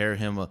mean, you pair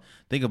him.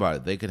 Think about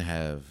it. They could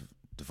have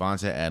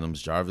Devontae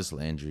Adams, Jarvis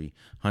Landry,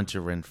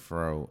 Hunter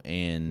Renfrow,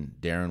 and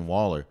Darren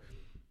Waller.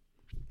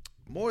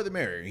 More the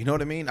merrier. You know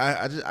what I mean?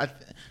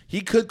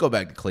 He could go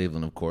back to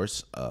Cleveland, of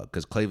course,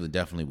 because Cleveland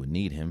definitely would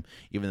need him,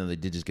 even though they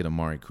did just get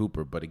Amari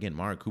Cooper. But again,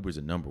 Amari Cooper's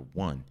a number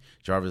one.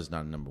 Jarvis is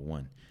not a number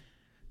one.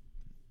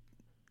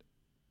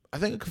 I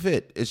think it could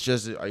fit. It's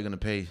just, are you going to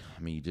pay?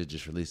 I mean, you did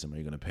just release him. Are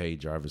you going to pay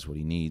Jarvis what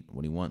he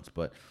wants?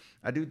 But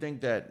I do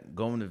think that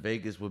going to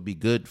Vegas would be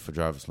good for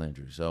Jarvis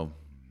Landry. So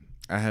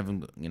I have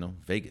him,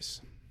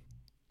 Vegas.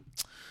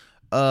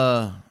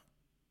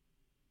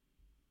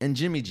 And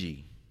Jimmy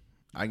G.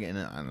 I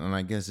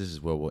guess this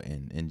is where we'll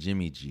end. And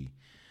Jimmy G.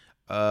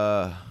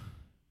 That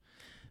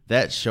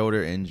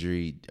shoulder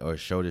injury or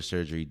shoulder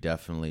surgery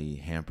definitely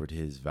hampered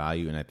his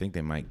value, and I think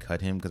they might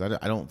cut him because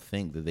I don't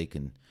think that they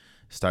can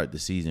start the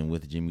season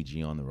with Jimmy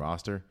G on the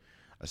roster,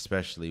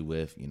 especially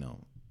with,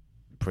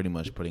 pretty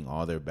much putting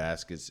all their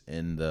baskets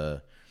in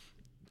the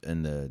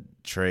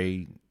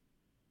tray.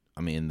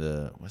 I mean,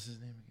 what's his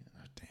name again?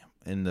 Oh,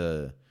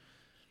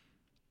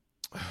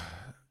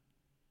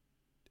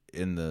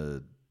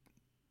 damn.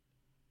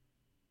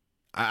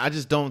 I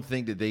just don't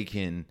think that they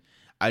can.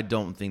 I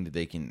don't think that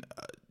they can.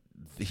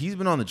 He's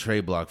been on the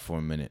trade block for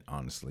a minute,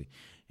 honestly,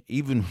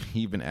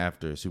 even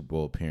after a Super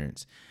Bowl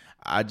appearance.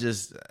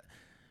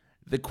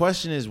 The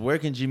question is, where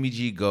can Jimmy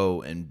G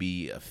go and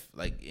be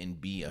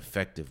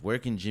effective? Where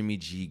can Jimmy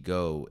G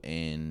go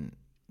and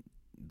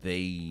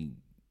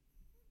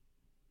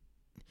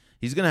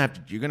you're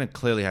gonna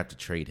clearly have to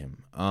trade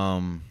him.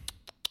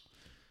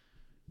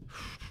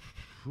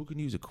 Who can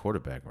use a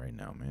quarterback right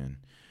now, man?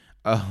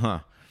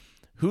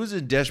 Who's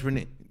a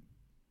desperate?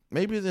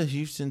 Maybe the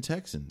Houston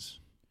Texans.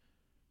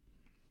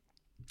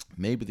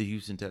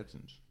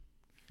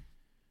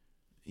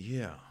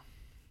 Yeah.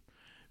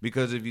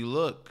 Because if you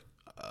look,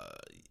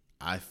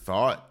 I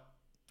thought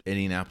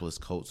Indianapolis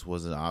Colts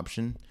was an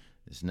option.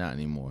 It's not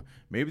anymore.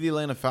 Maybe the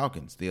Atlanta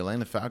Falcons. The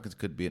Atlanta Falcons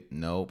could be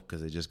no,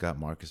 because they just got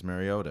Marcus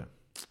Mariota.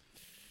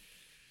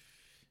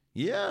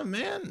 Yeah,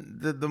 man.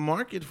 The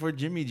market for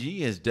Jimmy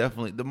G is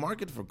definitely, the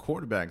market for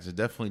quarterbacks is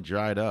definitely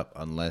dried up,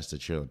 unless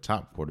that you're a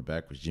top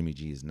quarterback, which Jimmy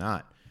G is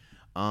not.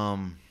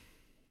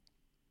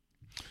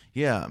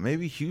 Yeah,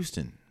 maybe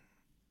Houston.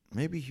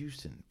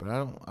 But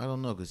I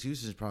don't know, because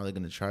Houston's probably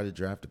going to try to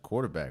draft a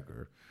quarterback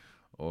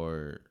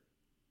or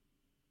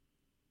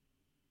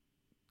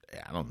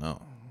I don't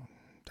know.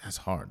 That's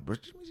hard.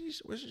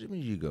 Where's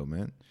Jimmy G go,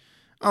 man?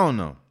 I don't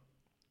know.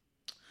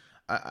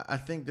 I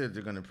think that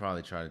they're going to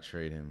probably try to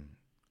trade him.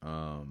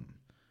 Damn,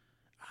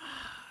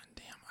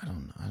 I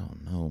don't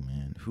know,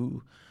 man.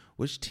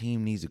 Which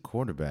team needs a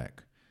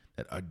quarterback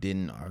that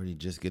didn't already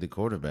just get a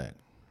quarterback?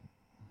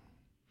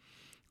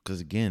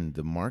 Because again,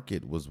 the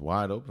market was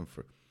wide open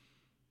for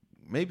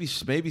maybe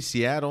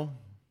Seattle.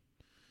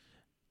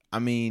 I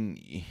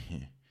mean,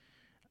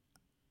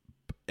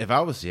 if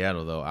I was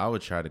Seattle, though, I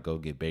would try to go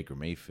get Baker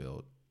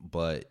Mayfield.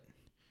 But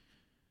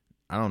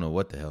I don't know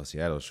what the hell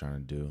Seattle's trying to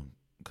do,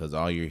 because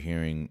all you're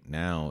hearing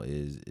now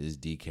is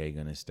DK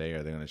going to stay,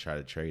 or they're going to try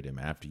to trade him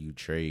after you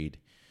trade,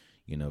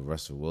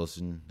 Russell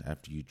Wilson,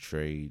 after you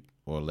trade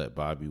or let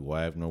Bobby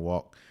Wagner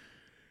walk.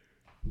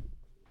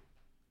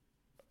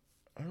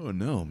 I don't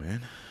know,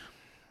 man.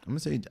 I'm going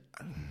to say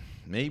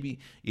maybe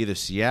either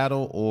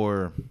Seattle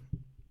or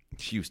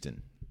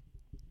Houston.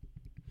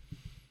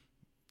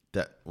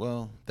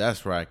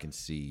 That's where I can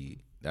see.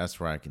 Yeah,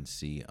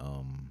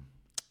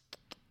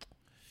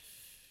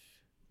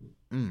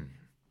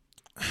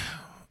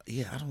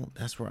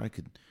 that's where I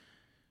could.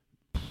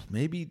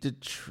 Maybe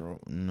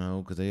Detroit.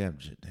 No, because they have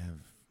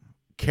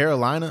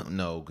Carolina.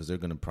 No, because they're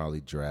gonna probably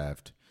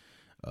draft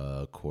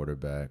a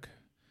quarterback.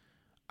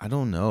 I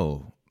don't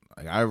know.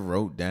 Like, I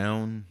wrote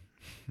down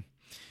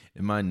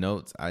in my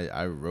notes.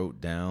 I wrote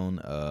down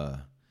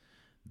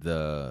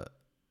the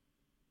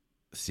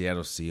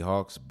Seattle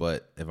Seahawks,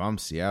 but if I'm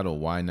Seattle,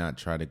 why not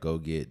try to go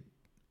get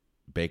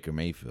Baker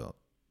Mayfield?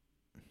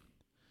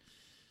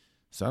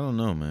 So I don't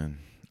know, man.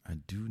 I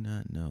do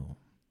not know.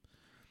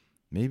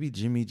 Maybe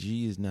Jimmy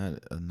G is not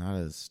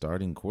a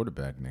starting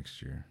quarterback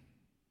next year.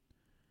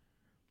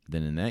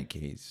 Then in that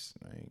case,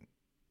 like,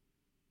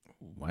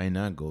 why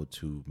not go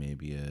to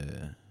maybe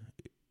a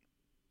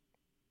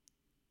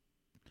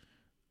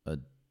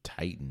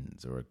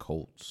Titans or a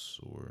Colts,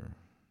 or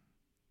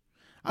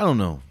I don't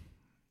know.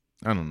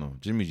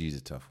 Jimmy G's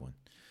a tough one.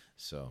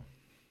 So,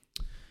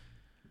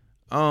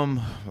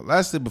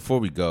 lastly, before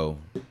we go,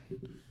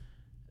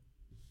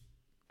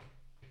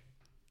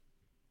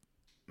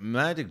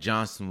 Magic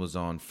Johnson was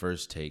on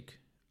First Take.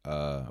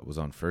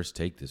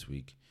 This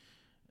week,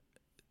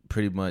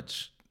 pretty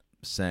much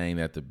saying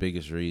that the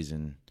biggest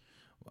reason.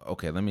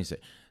 Okay, let me say,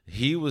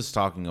 he was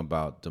talking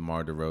about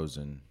DeMar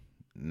DeRozan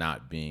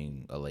not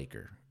being a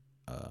Laker,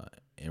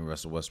 and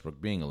Russell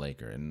Westbrook being a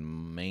Laker,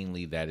 and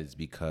mainly that is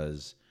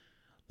because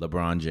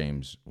LeBron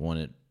James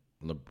wanted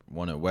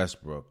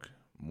Westbrook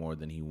more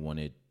than he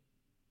wanted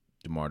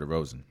DeMar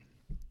DeRozan.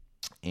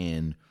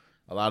 And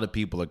a lot of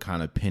people are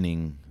kind of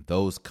pinning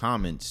those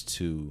comments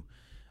to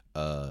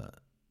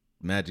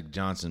Magic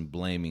Johnson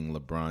blaming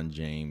LeBron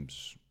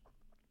James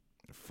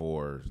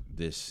for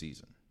this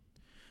season.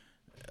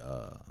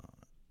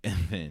 And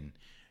then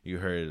you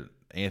heard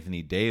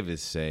Anthony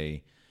Davis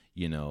say,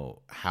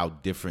 how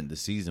different the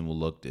season will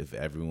look if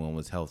everyone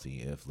was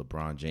healthy, if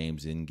LeBron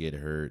James didn't get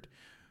hurt,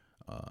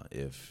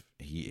 if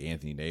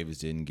Anthony Davis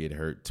didn't get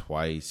hurt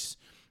twice,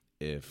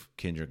 if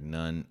Kendrick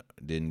Nunn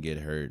didn't get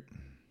hurt.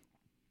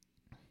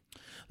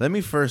 Let me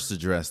first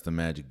address the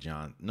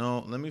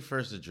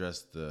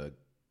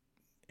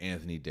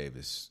Anthony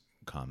Davis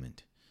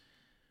comment.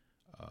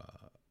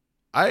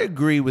 I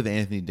agree with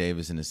Anthony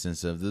Davis in the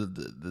sense of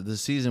the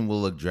season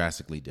will look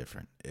drastically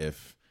different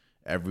if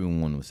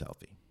everyone was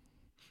healthy.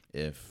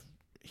 If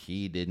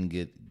he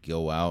didn't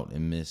go out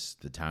and miss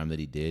the time that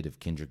he did, if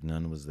Kendrick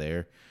Nunn was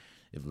there,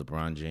 if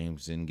LeBron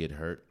James didn't get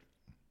hurt,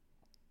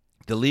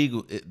 the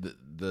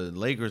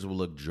Lakers will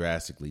look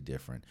drastically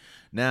different.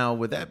 Now,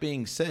 with that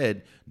being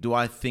said, do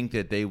I think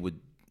that they would?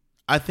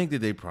 I think that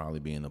they'd probably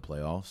be in the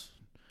playoffs,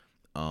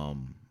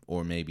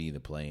 or maybe the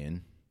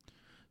play-in,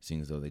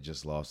 seeing as though they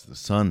just lost to the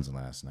Suns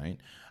last night.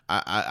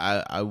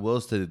 I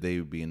will say that they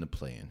would be in the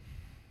play-in.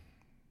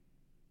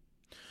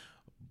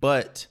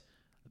 But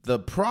the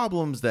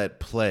problems that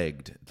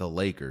plagued the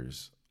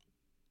Lakers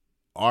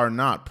are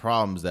not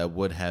problems that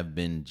would have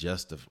been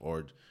justified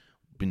or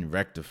been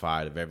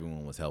rectified if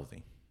everyone was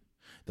healthy.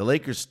 The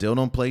Lakers still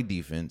don't play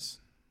defense.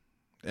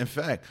 In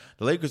fact,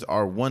 the Lakers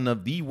are one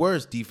of the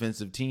worst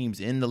defensive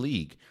teams in the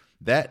league.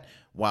 That,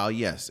 while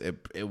yes,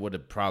 it would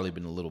have probably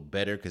been a little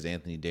better because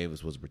Anthony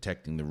Davis was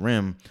protecting the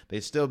rim,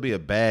 they'd still be a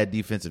bad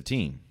defensive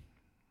team.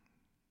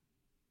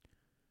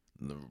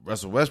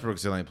 Russell Westbrook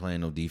still ain't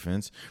playing no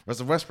defense.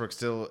 Russell Westbrook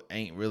still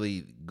ain't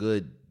really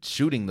good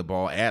shooting the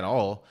ball at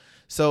all.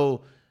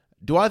 So,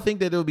 do I think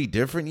that it'll be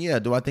different? Yeah.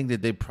 Do I think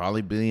that they'd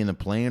probably be in the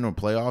play-in or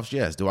playoffs?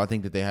 Yes. Do I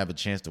think that they have a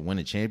chance to win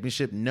a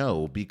championship?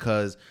 No,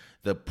 because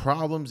the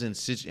problems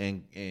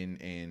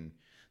and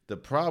the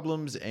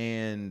problems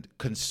and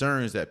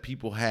concerns that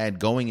people had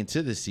going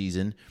into the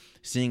season,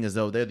 seeing as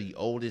though they're the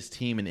oldest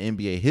team in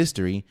NBA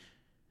history,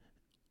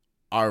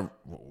 are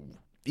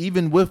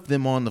even with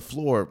them on the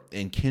floor.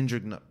 And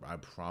Kendrick Nunn, I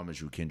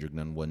promise you, Kendrick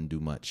Nunn wouldn't do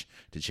much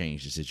to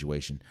change the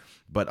situation.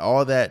 But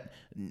all that,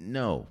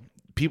 no,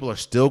 people are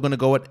still going to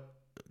go at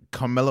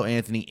Carmelo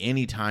Anthony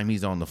anytime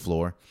he's on the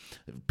floor.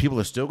 People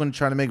are still going to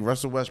try to make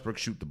Russell Westbrook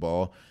shoot the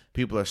ball.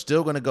 People are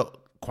still going to go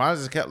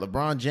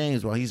LeBron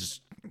James while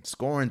he's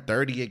scoring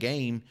 30 a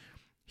game.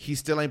 He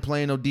still ain't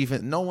playing no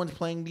defense. No one's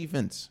playing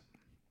defense.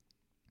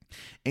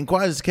 And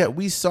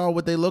we saw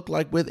what they looked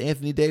like with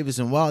Anthony Davis.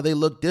 And while they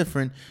looked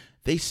different,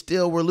 they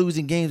still were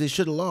losing games they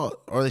should have lost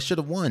or they should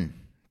have won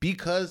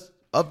because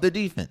of the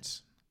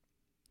defense.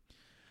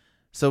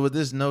 So with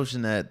this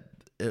notion that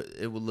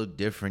it will look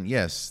different,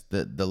 yes,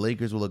 the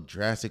Lakers will look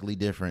drastically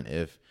different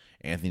if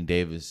Anthony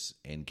Davis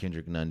and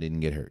Kendrick Nunn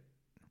didn't get hurt.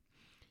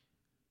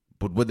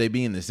 But would they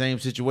be in the same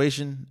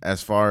situation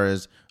as far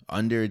as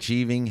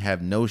underachieving,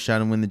 have no shot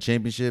to win the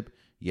championship?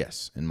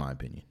 Yes, in my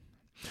opinion.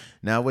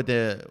 Now with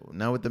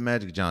the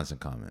Magic Johnson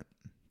comment,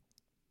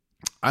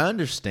 I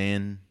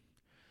understand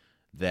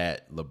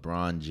that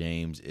LeBron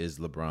James is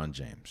LeBron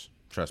James.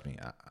 Trust me,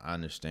 I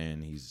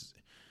understand. He's,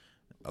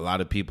 a lot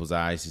of people's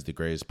eyes, he's the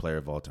greatest player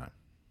of all time.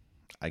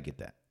 I get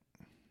that.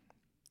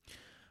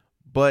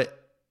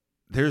 But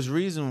there's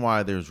reason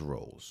why there's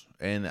roles.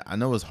 And I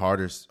know it's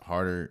harder,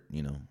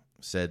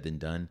 said than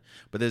done.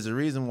 But there's a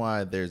reason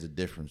why there's a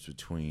difference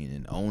between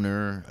an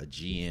owner, a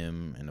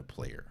GM, and a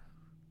player.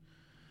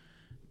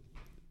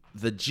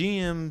 The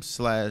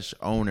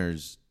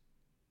GM/owner's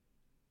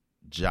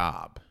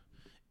job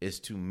is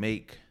to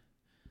make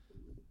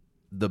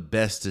the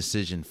best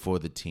decision for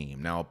the team.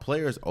 Now, a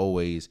player is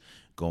always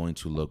going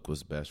to look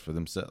what's best for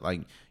themselves.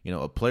 Like,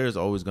 a player is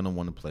always going to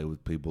want to play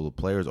with people. A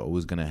player is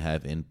always going to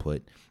have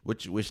input,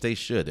 which they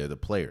should. They're the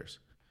players.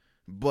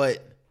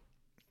 But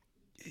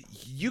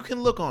you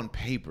can look on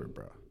paper,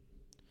 bro.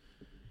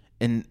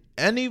 And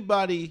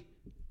anybody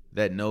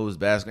that knows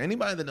basketball,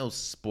 anybody that knows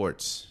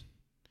sports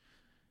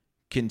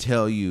can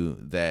tell you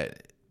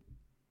that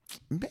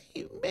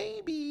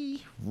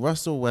maybe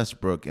Russell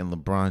Westbrook and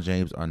LeBron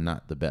James are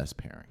not the best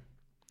pairing.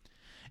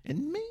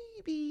 And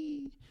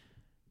maybe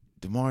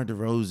DeMar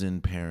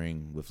DeRozan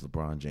pairing with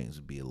LeBron James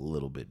would be a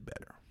little bit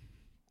better.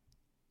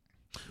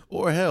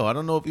 Or hell, I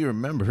don't know if you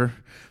remember,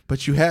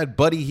 but you had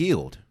Buddy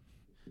Hield.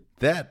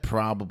 That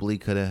probably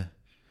could have,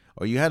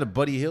 or you had a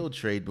Buddy Hield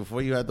trade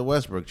before you had the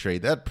Westbrook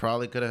trade. That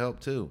probably could have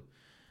helped too.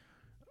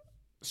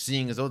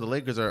 Seeing as though the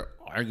Lakers are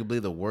arguably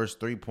the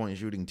worst three-point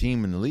shooting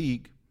team in the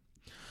league.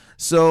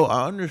 So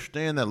I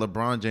understand that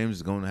LeBron James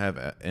is going to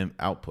have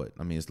output.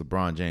 I mean, it's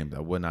LeBron James. I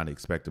would not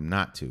expect him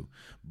not to.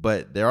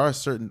 But there are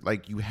certain,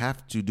 you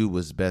have to do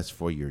what's best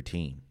for your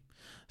team.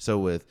 So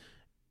with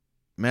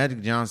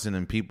Magic Johnson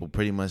and people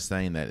pretty much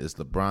saying that it's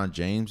LeBron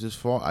James'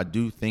 fault, I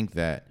do think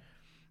that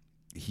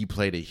he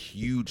played a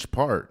huge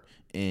part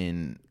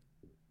in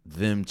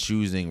them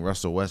choosing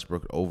Russell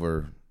Westbrook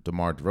over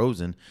DeMar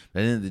DeRozan. But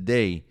at the end of the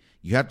day,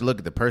 you have to look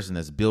at the person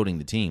that's building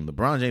the team.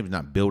 LeBron James is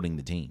not building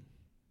the team.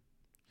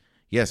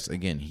 Yes,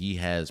 again, he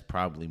has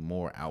probably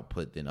more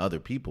output than other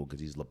people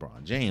because he's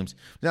LeBron James.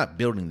 He's not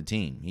building the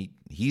team.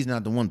 He's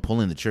not the one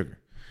pulling the trigger.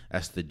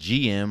 That's the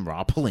GM,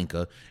 Rob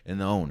Pelinka,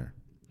 and the owner.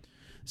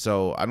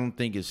 So I don't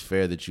think it's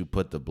fair that you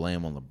put the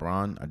blame on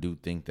LeBron. I do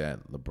think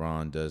that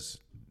LeBron does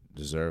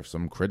deserve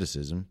some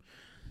criticism,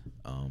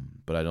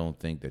 but I don't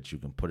think that you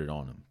can put it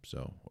on him.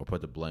 Or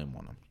put the blame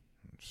on him.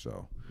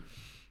 So,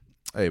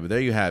 hey, but there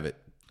you have it.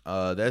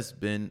 That's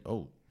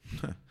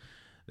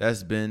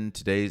been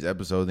today's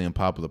episode of the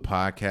Unpopular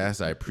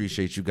Podcast. I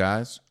appreciate you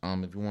guys.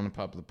 If you want a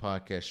Popular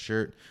Podcast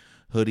shirt,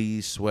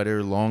 hoodies,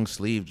 sweater, long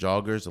sleeve,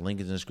 joggers. The link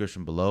is in the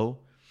description below.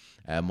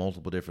 I have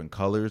multiple different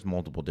colors,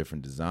 multiple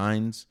different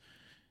designs.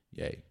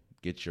 Yay.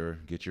 Get your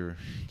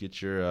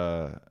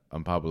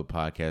Unpopular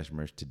Podcast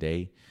merch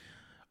today.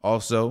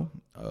 Also,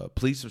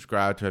 please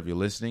subscribe to if you're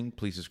listening.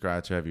 Please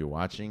subscribe to if you're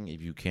watching.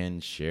 If you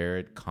can, share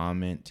it,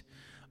 comment,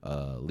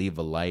 leave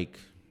a like.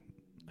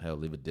 Hell,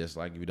 leave a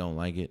dislike if you don't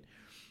like it.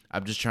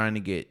 I'm just trying to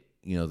get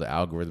the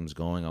algorithms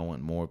going. I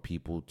want more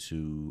people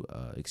to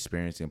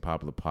experience the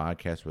Unpopular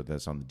Podcast, whether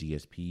that's on the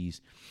DSPs,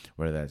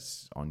 whether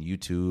that's on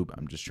YouTube.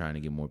 I'm just trying to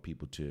get more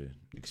people to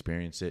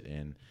experience it,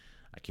 and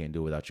I can't do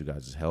it without you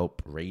guys'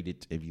 help. Rate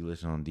it if you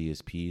listen on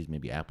DSPs,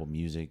 maybe Apple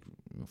Music,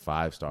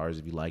 5 stars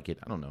if you like it.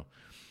 I don't know.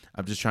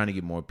 I'm just trying to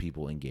get more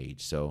people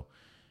engaged. So,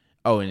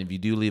 and if you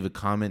do leave a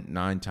comment,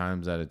 9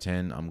 times out of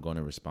 10, I'm going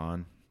to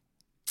respond.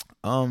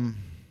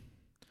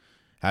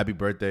 Happy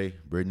birthday,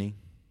 Brittany.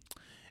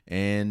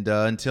 And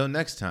until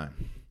next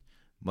time,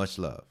 much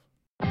love.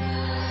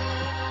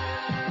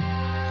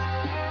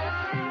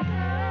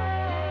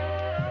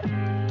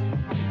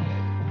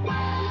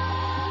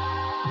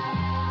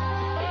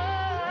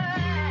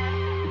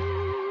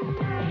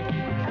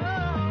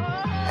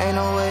 Ain't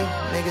no way,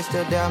 niggas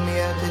still doubt me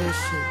after this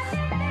shit.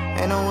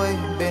 Ain't no way,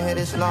 been here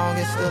this long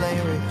and still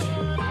ain't rich.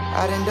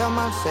 I done done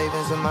my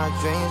savings and my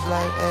dreams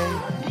like,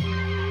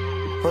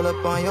 ayy. Pull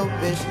up on your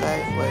bitch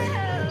like, wait.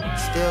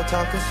 Still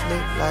talking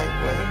sleep like,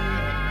 wait.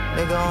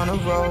 Nigga on the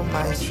road,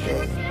 might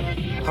escape.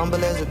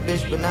 Humble as a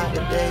bitch, but not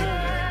today.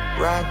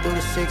 Ride through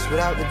the 6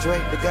 without the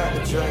Drake, but got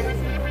the Drake.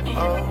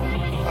 Oh.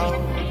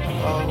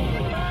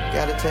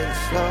 Gotta take it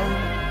slow.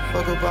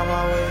 Fuck up on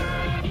my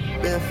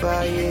way. Been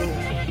 5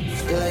 years.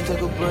 Still ain't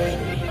took a break.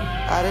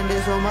 I done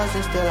did so much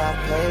and still I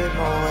paid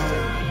my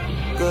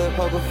way. Good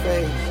poker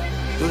face,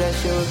 do that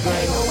shit with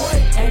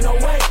grace. Ain't no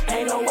way,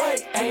 ain't no way,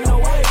 ain't no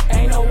way,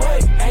 ain't no way,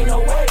 ain't no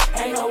way,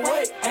 ain't no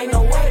way, ain't no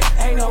way,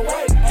 ain't no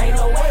way, ain't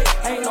no way,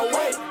 ain't no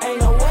way, ain't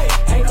no way, ain't no way,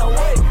 ain't no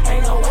way,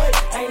 ain't no way,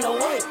 ain't no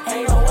way,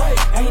 ain't no way,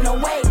 ain't no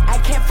way.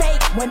 I can't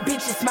fake when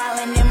bitches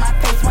smiling in my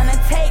face. Wanna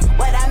take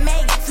what I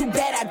make. Too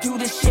bad I do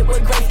this shit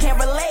with grace. Can't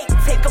relate.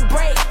 Take a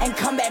break and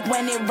come back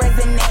when it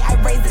resonate. I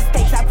raise the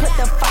stakes. I put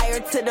the fire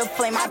to the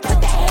flame. I put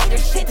the hater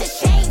shit to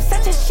shame.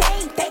 Such a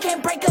shame. They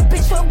can't break a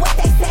bitch with what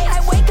they say. I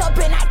wake up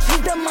and I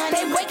choose the money.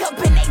 They wake up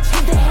and they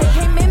choose the hate.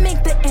 Can't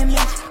mimic the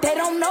image. They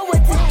don't know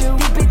what to do.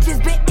 These bitches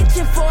been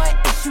itching for an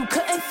issue.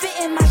 Couldn't fit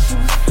in my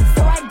shoes.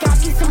 So I got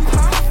me some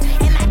pumps.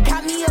 And I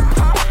got me a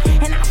pump.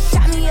 And I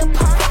shot me a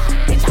pump.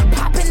 Bitch, I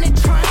pop in the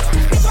trunk.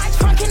 Bitch, my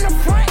trunk in the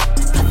front.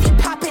 Pussy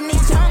popping they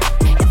jump.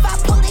 If I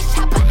pull this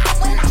chopper out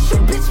when I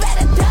shoot, bitch,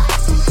 better duck.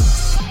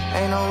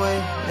 Ain't no way,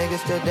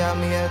 niggas still doubt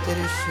me after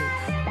this shit.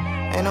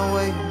 Ain't no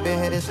way, been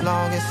here this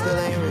long and still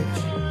ain't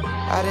rich.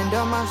 I done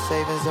done my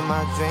savings and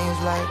my dreams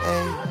like,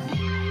 ayy.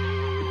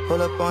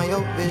 Pull up on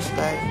your bitch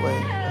like,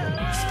 wait.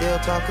 Still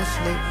talking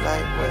sleep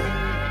like, wait.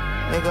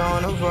 Nigga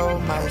on the road,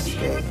 might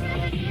escape.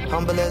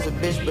 Humble as a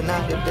bitch, but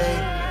not today.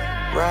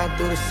 Ride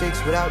through the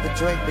 6 without the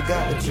Drake, but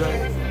got the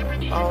Drake.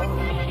 Oh.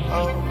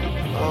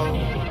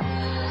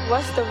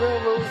 What's the real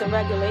rules and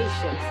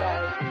regulations?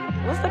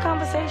 Like, what's the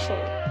conversation?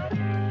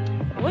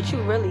 What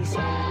you really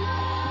saying?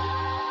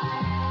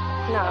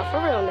 Nah, for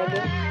real,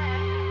 nigga.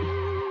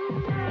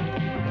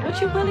 What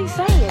you really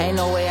saying? Ain't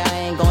no way I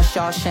ain't gon'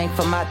 Shawshank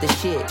from out the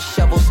shit.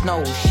 Shovel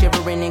snow,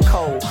 shivering in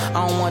cold.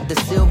 I don't want the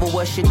silver,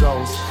 where she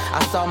goes.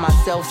 I saw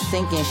myself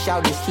sinking,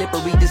 shouted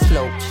slippery the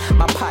slope.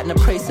 My partner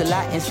prays a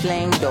lot and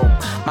slang dope.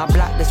 My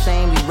block the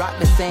same, we rock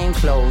the same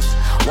clothes.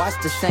 Watch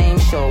the same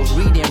shows,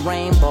 reading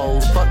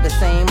rainbows. Fuck the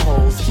same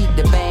hoes, keep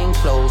the bang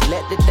closed.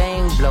 Let the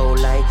thing blow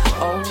like,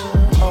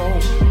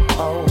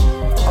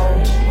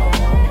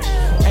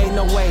 Ain't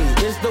no way,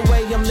 it's the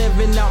way I'm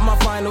living out my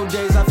final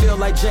days. I feel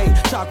like Jay,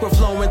 chakra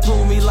flowing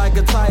through me like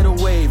a tidal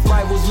wave.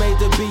 Rivals made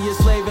to be a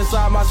slave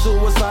inside my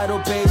suicidal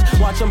page.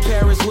 Watch them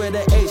Paris with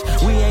a H,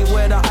 we ain't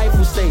where the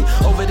Eiffel State.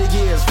 Over the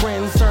years,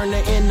 friends turn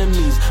to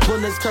enemies.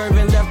 Bullets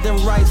curving left and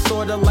right,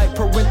 sorta like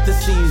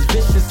parentheses.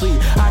 Viciously,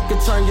 I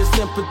could turn your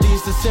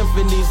sympathies to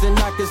symphonies, and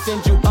I could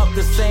send you up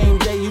the same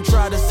day you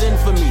try to send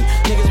for me.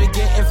 Niggas be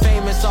getting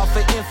famous off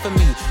of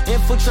infamy.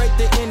 Infiltrate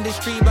the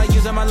industry by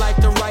using my life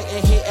to write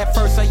a hit. At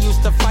first I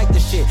used to fight the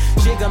shit.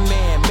 Jigga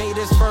Man made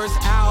his first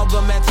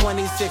album at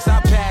 26. I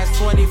passed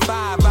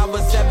 25, I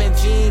was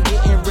 17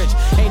 getting rich.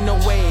 Ain't no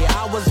way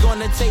I was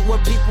gonna take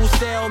what people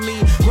sell me.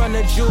 Run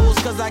the jewels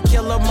cause I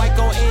kill a mic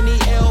on any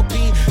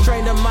LP.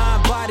 Train the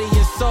mind, body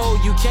and soul,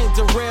 you can't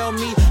derail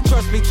me.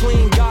 Trust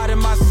between God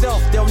and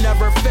myself, they'll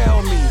never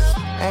fail me.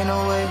 Ain't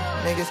no way,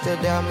 niggas still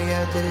doubt me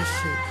after this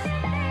shit.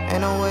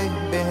 Ain't no way,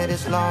 been here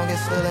this long and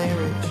still ain't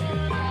rich.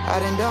 I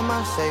done done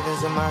my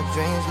savings and my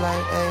dreams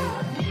like, ayy.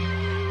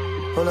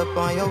 Pull up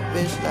on your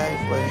bitch like,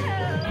 wait.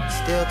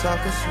 Still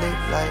talking sleep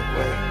like,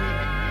 wait.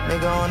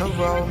 Nigga on the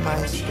road,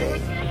 might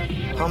escape.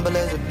 Humble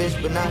as a bitch,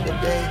 but not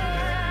today.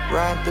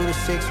 Ride through the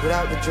 6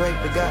 without the Drake,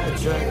 but got the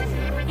Drake.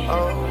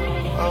 Oh.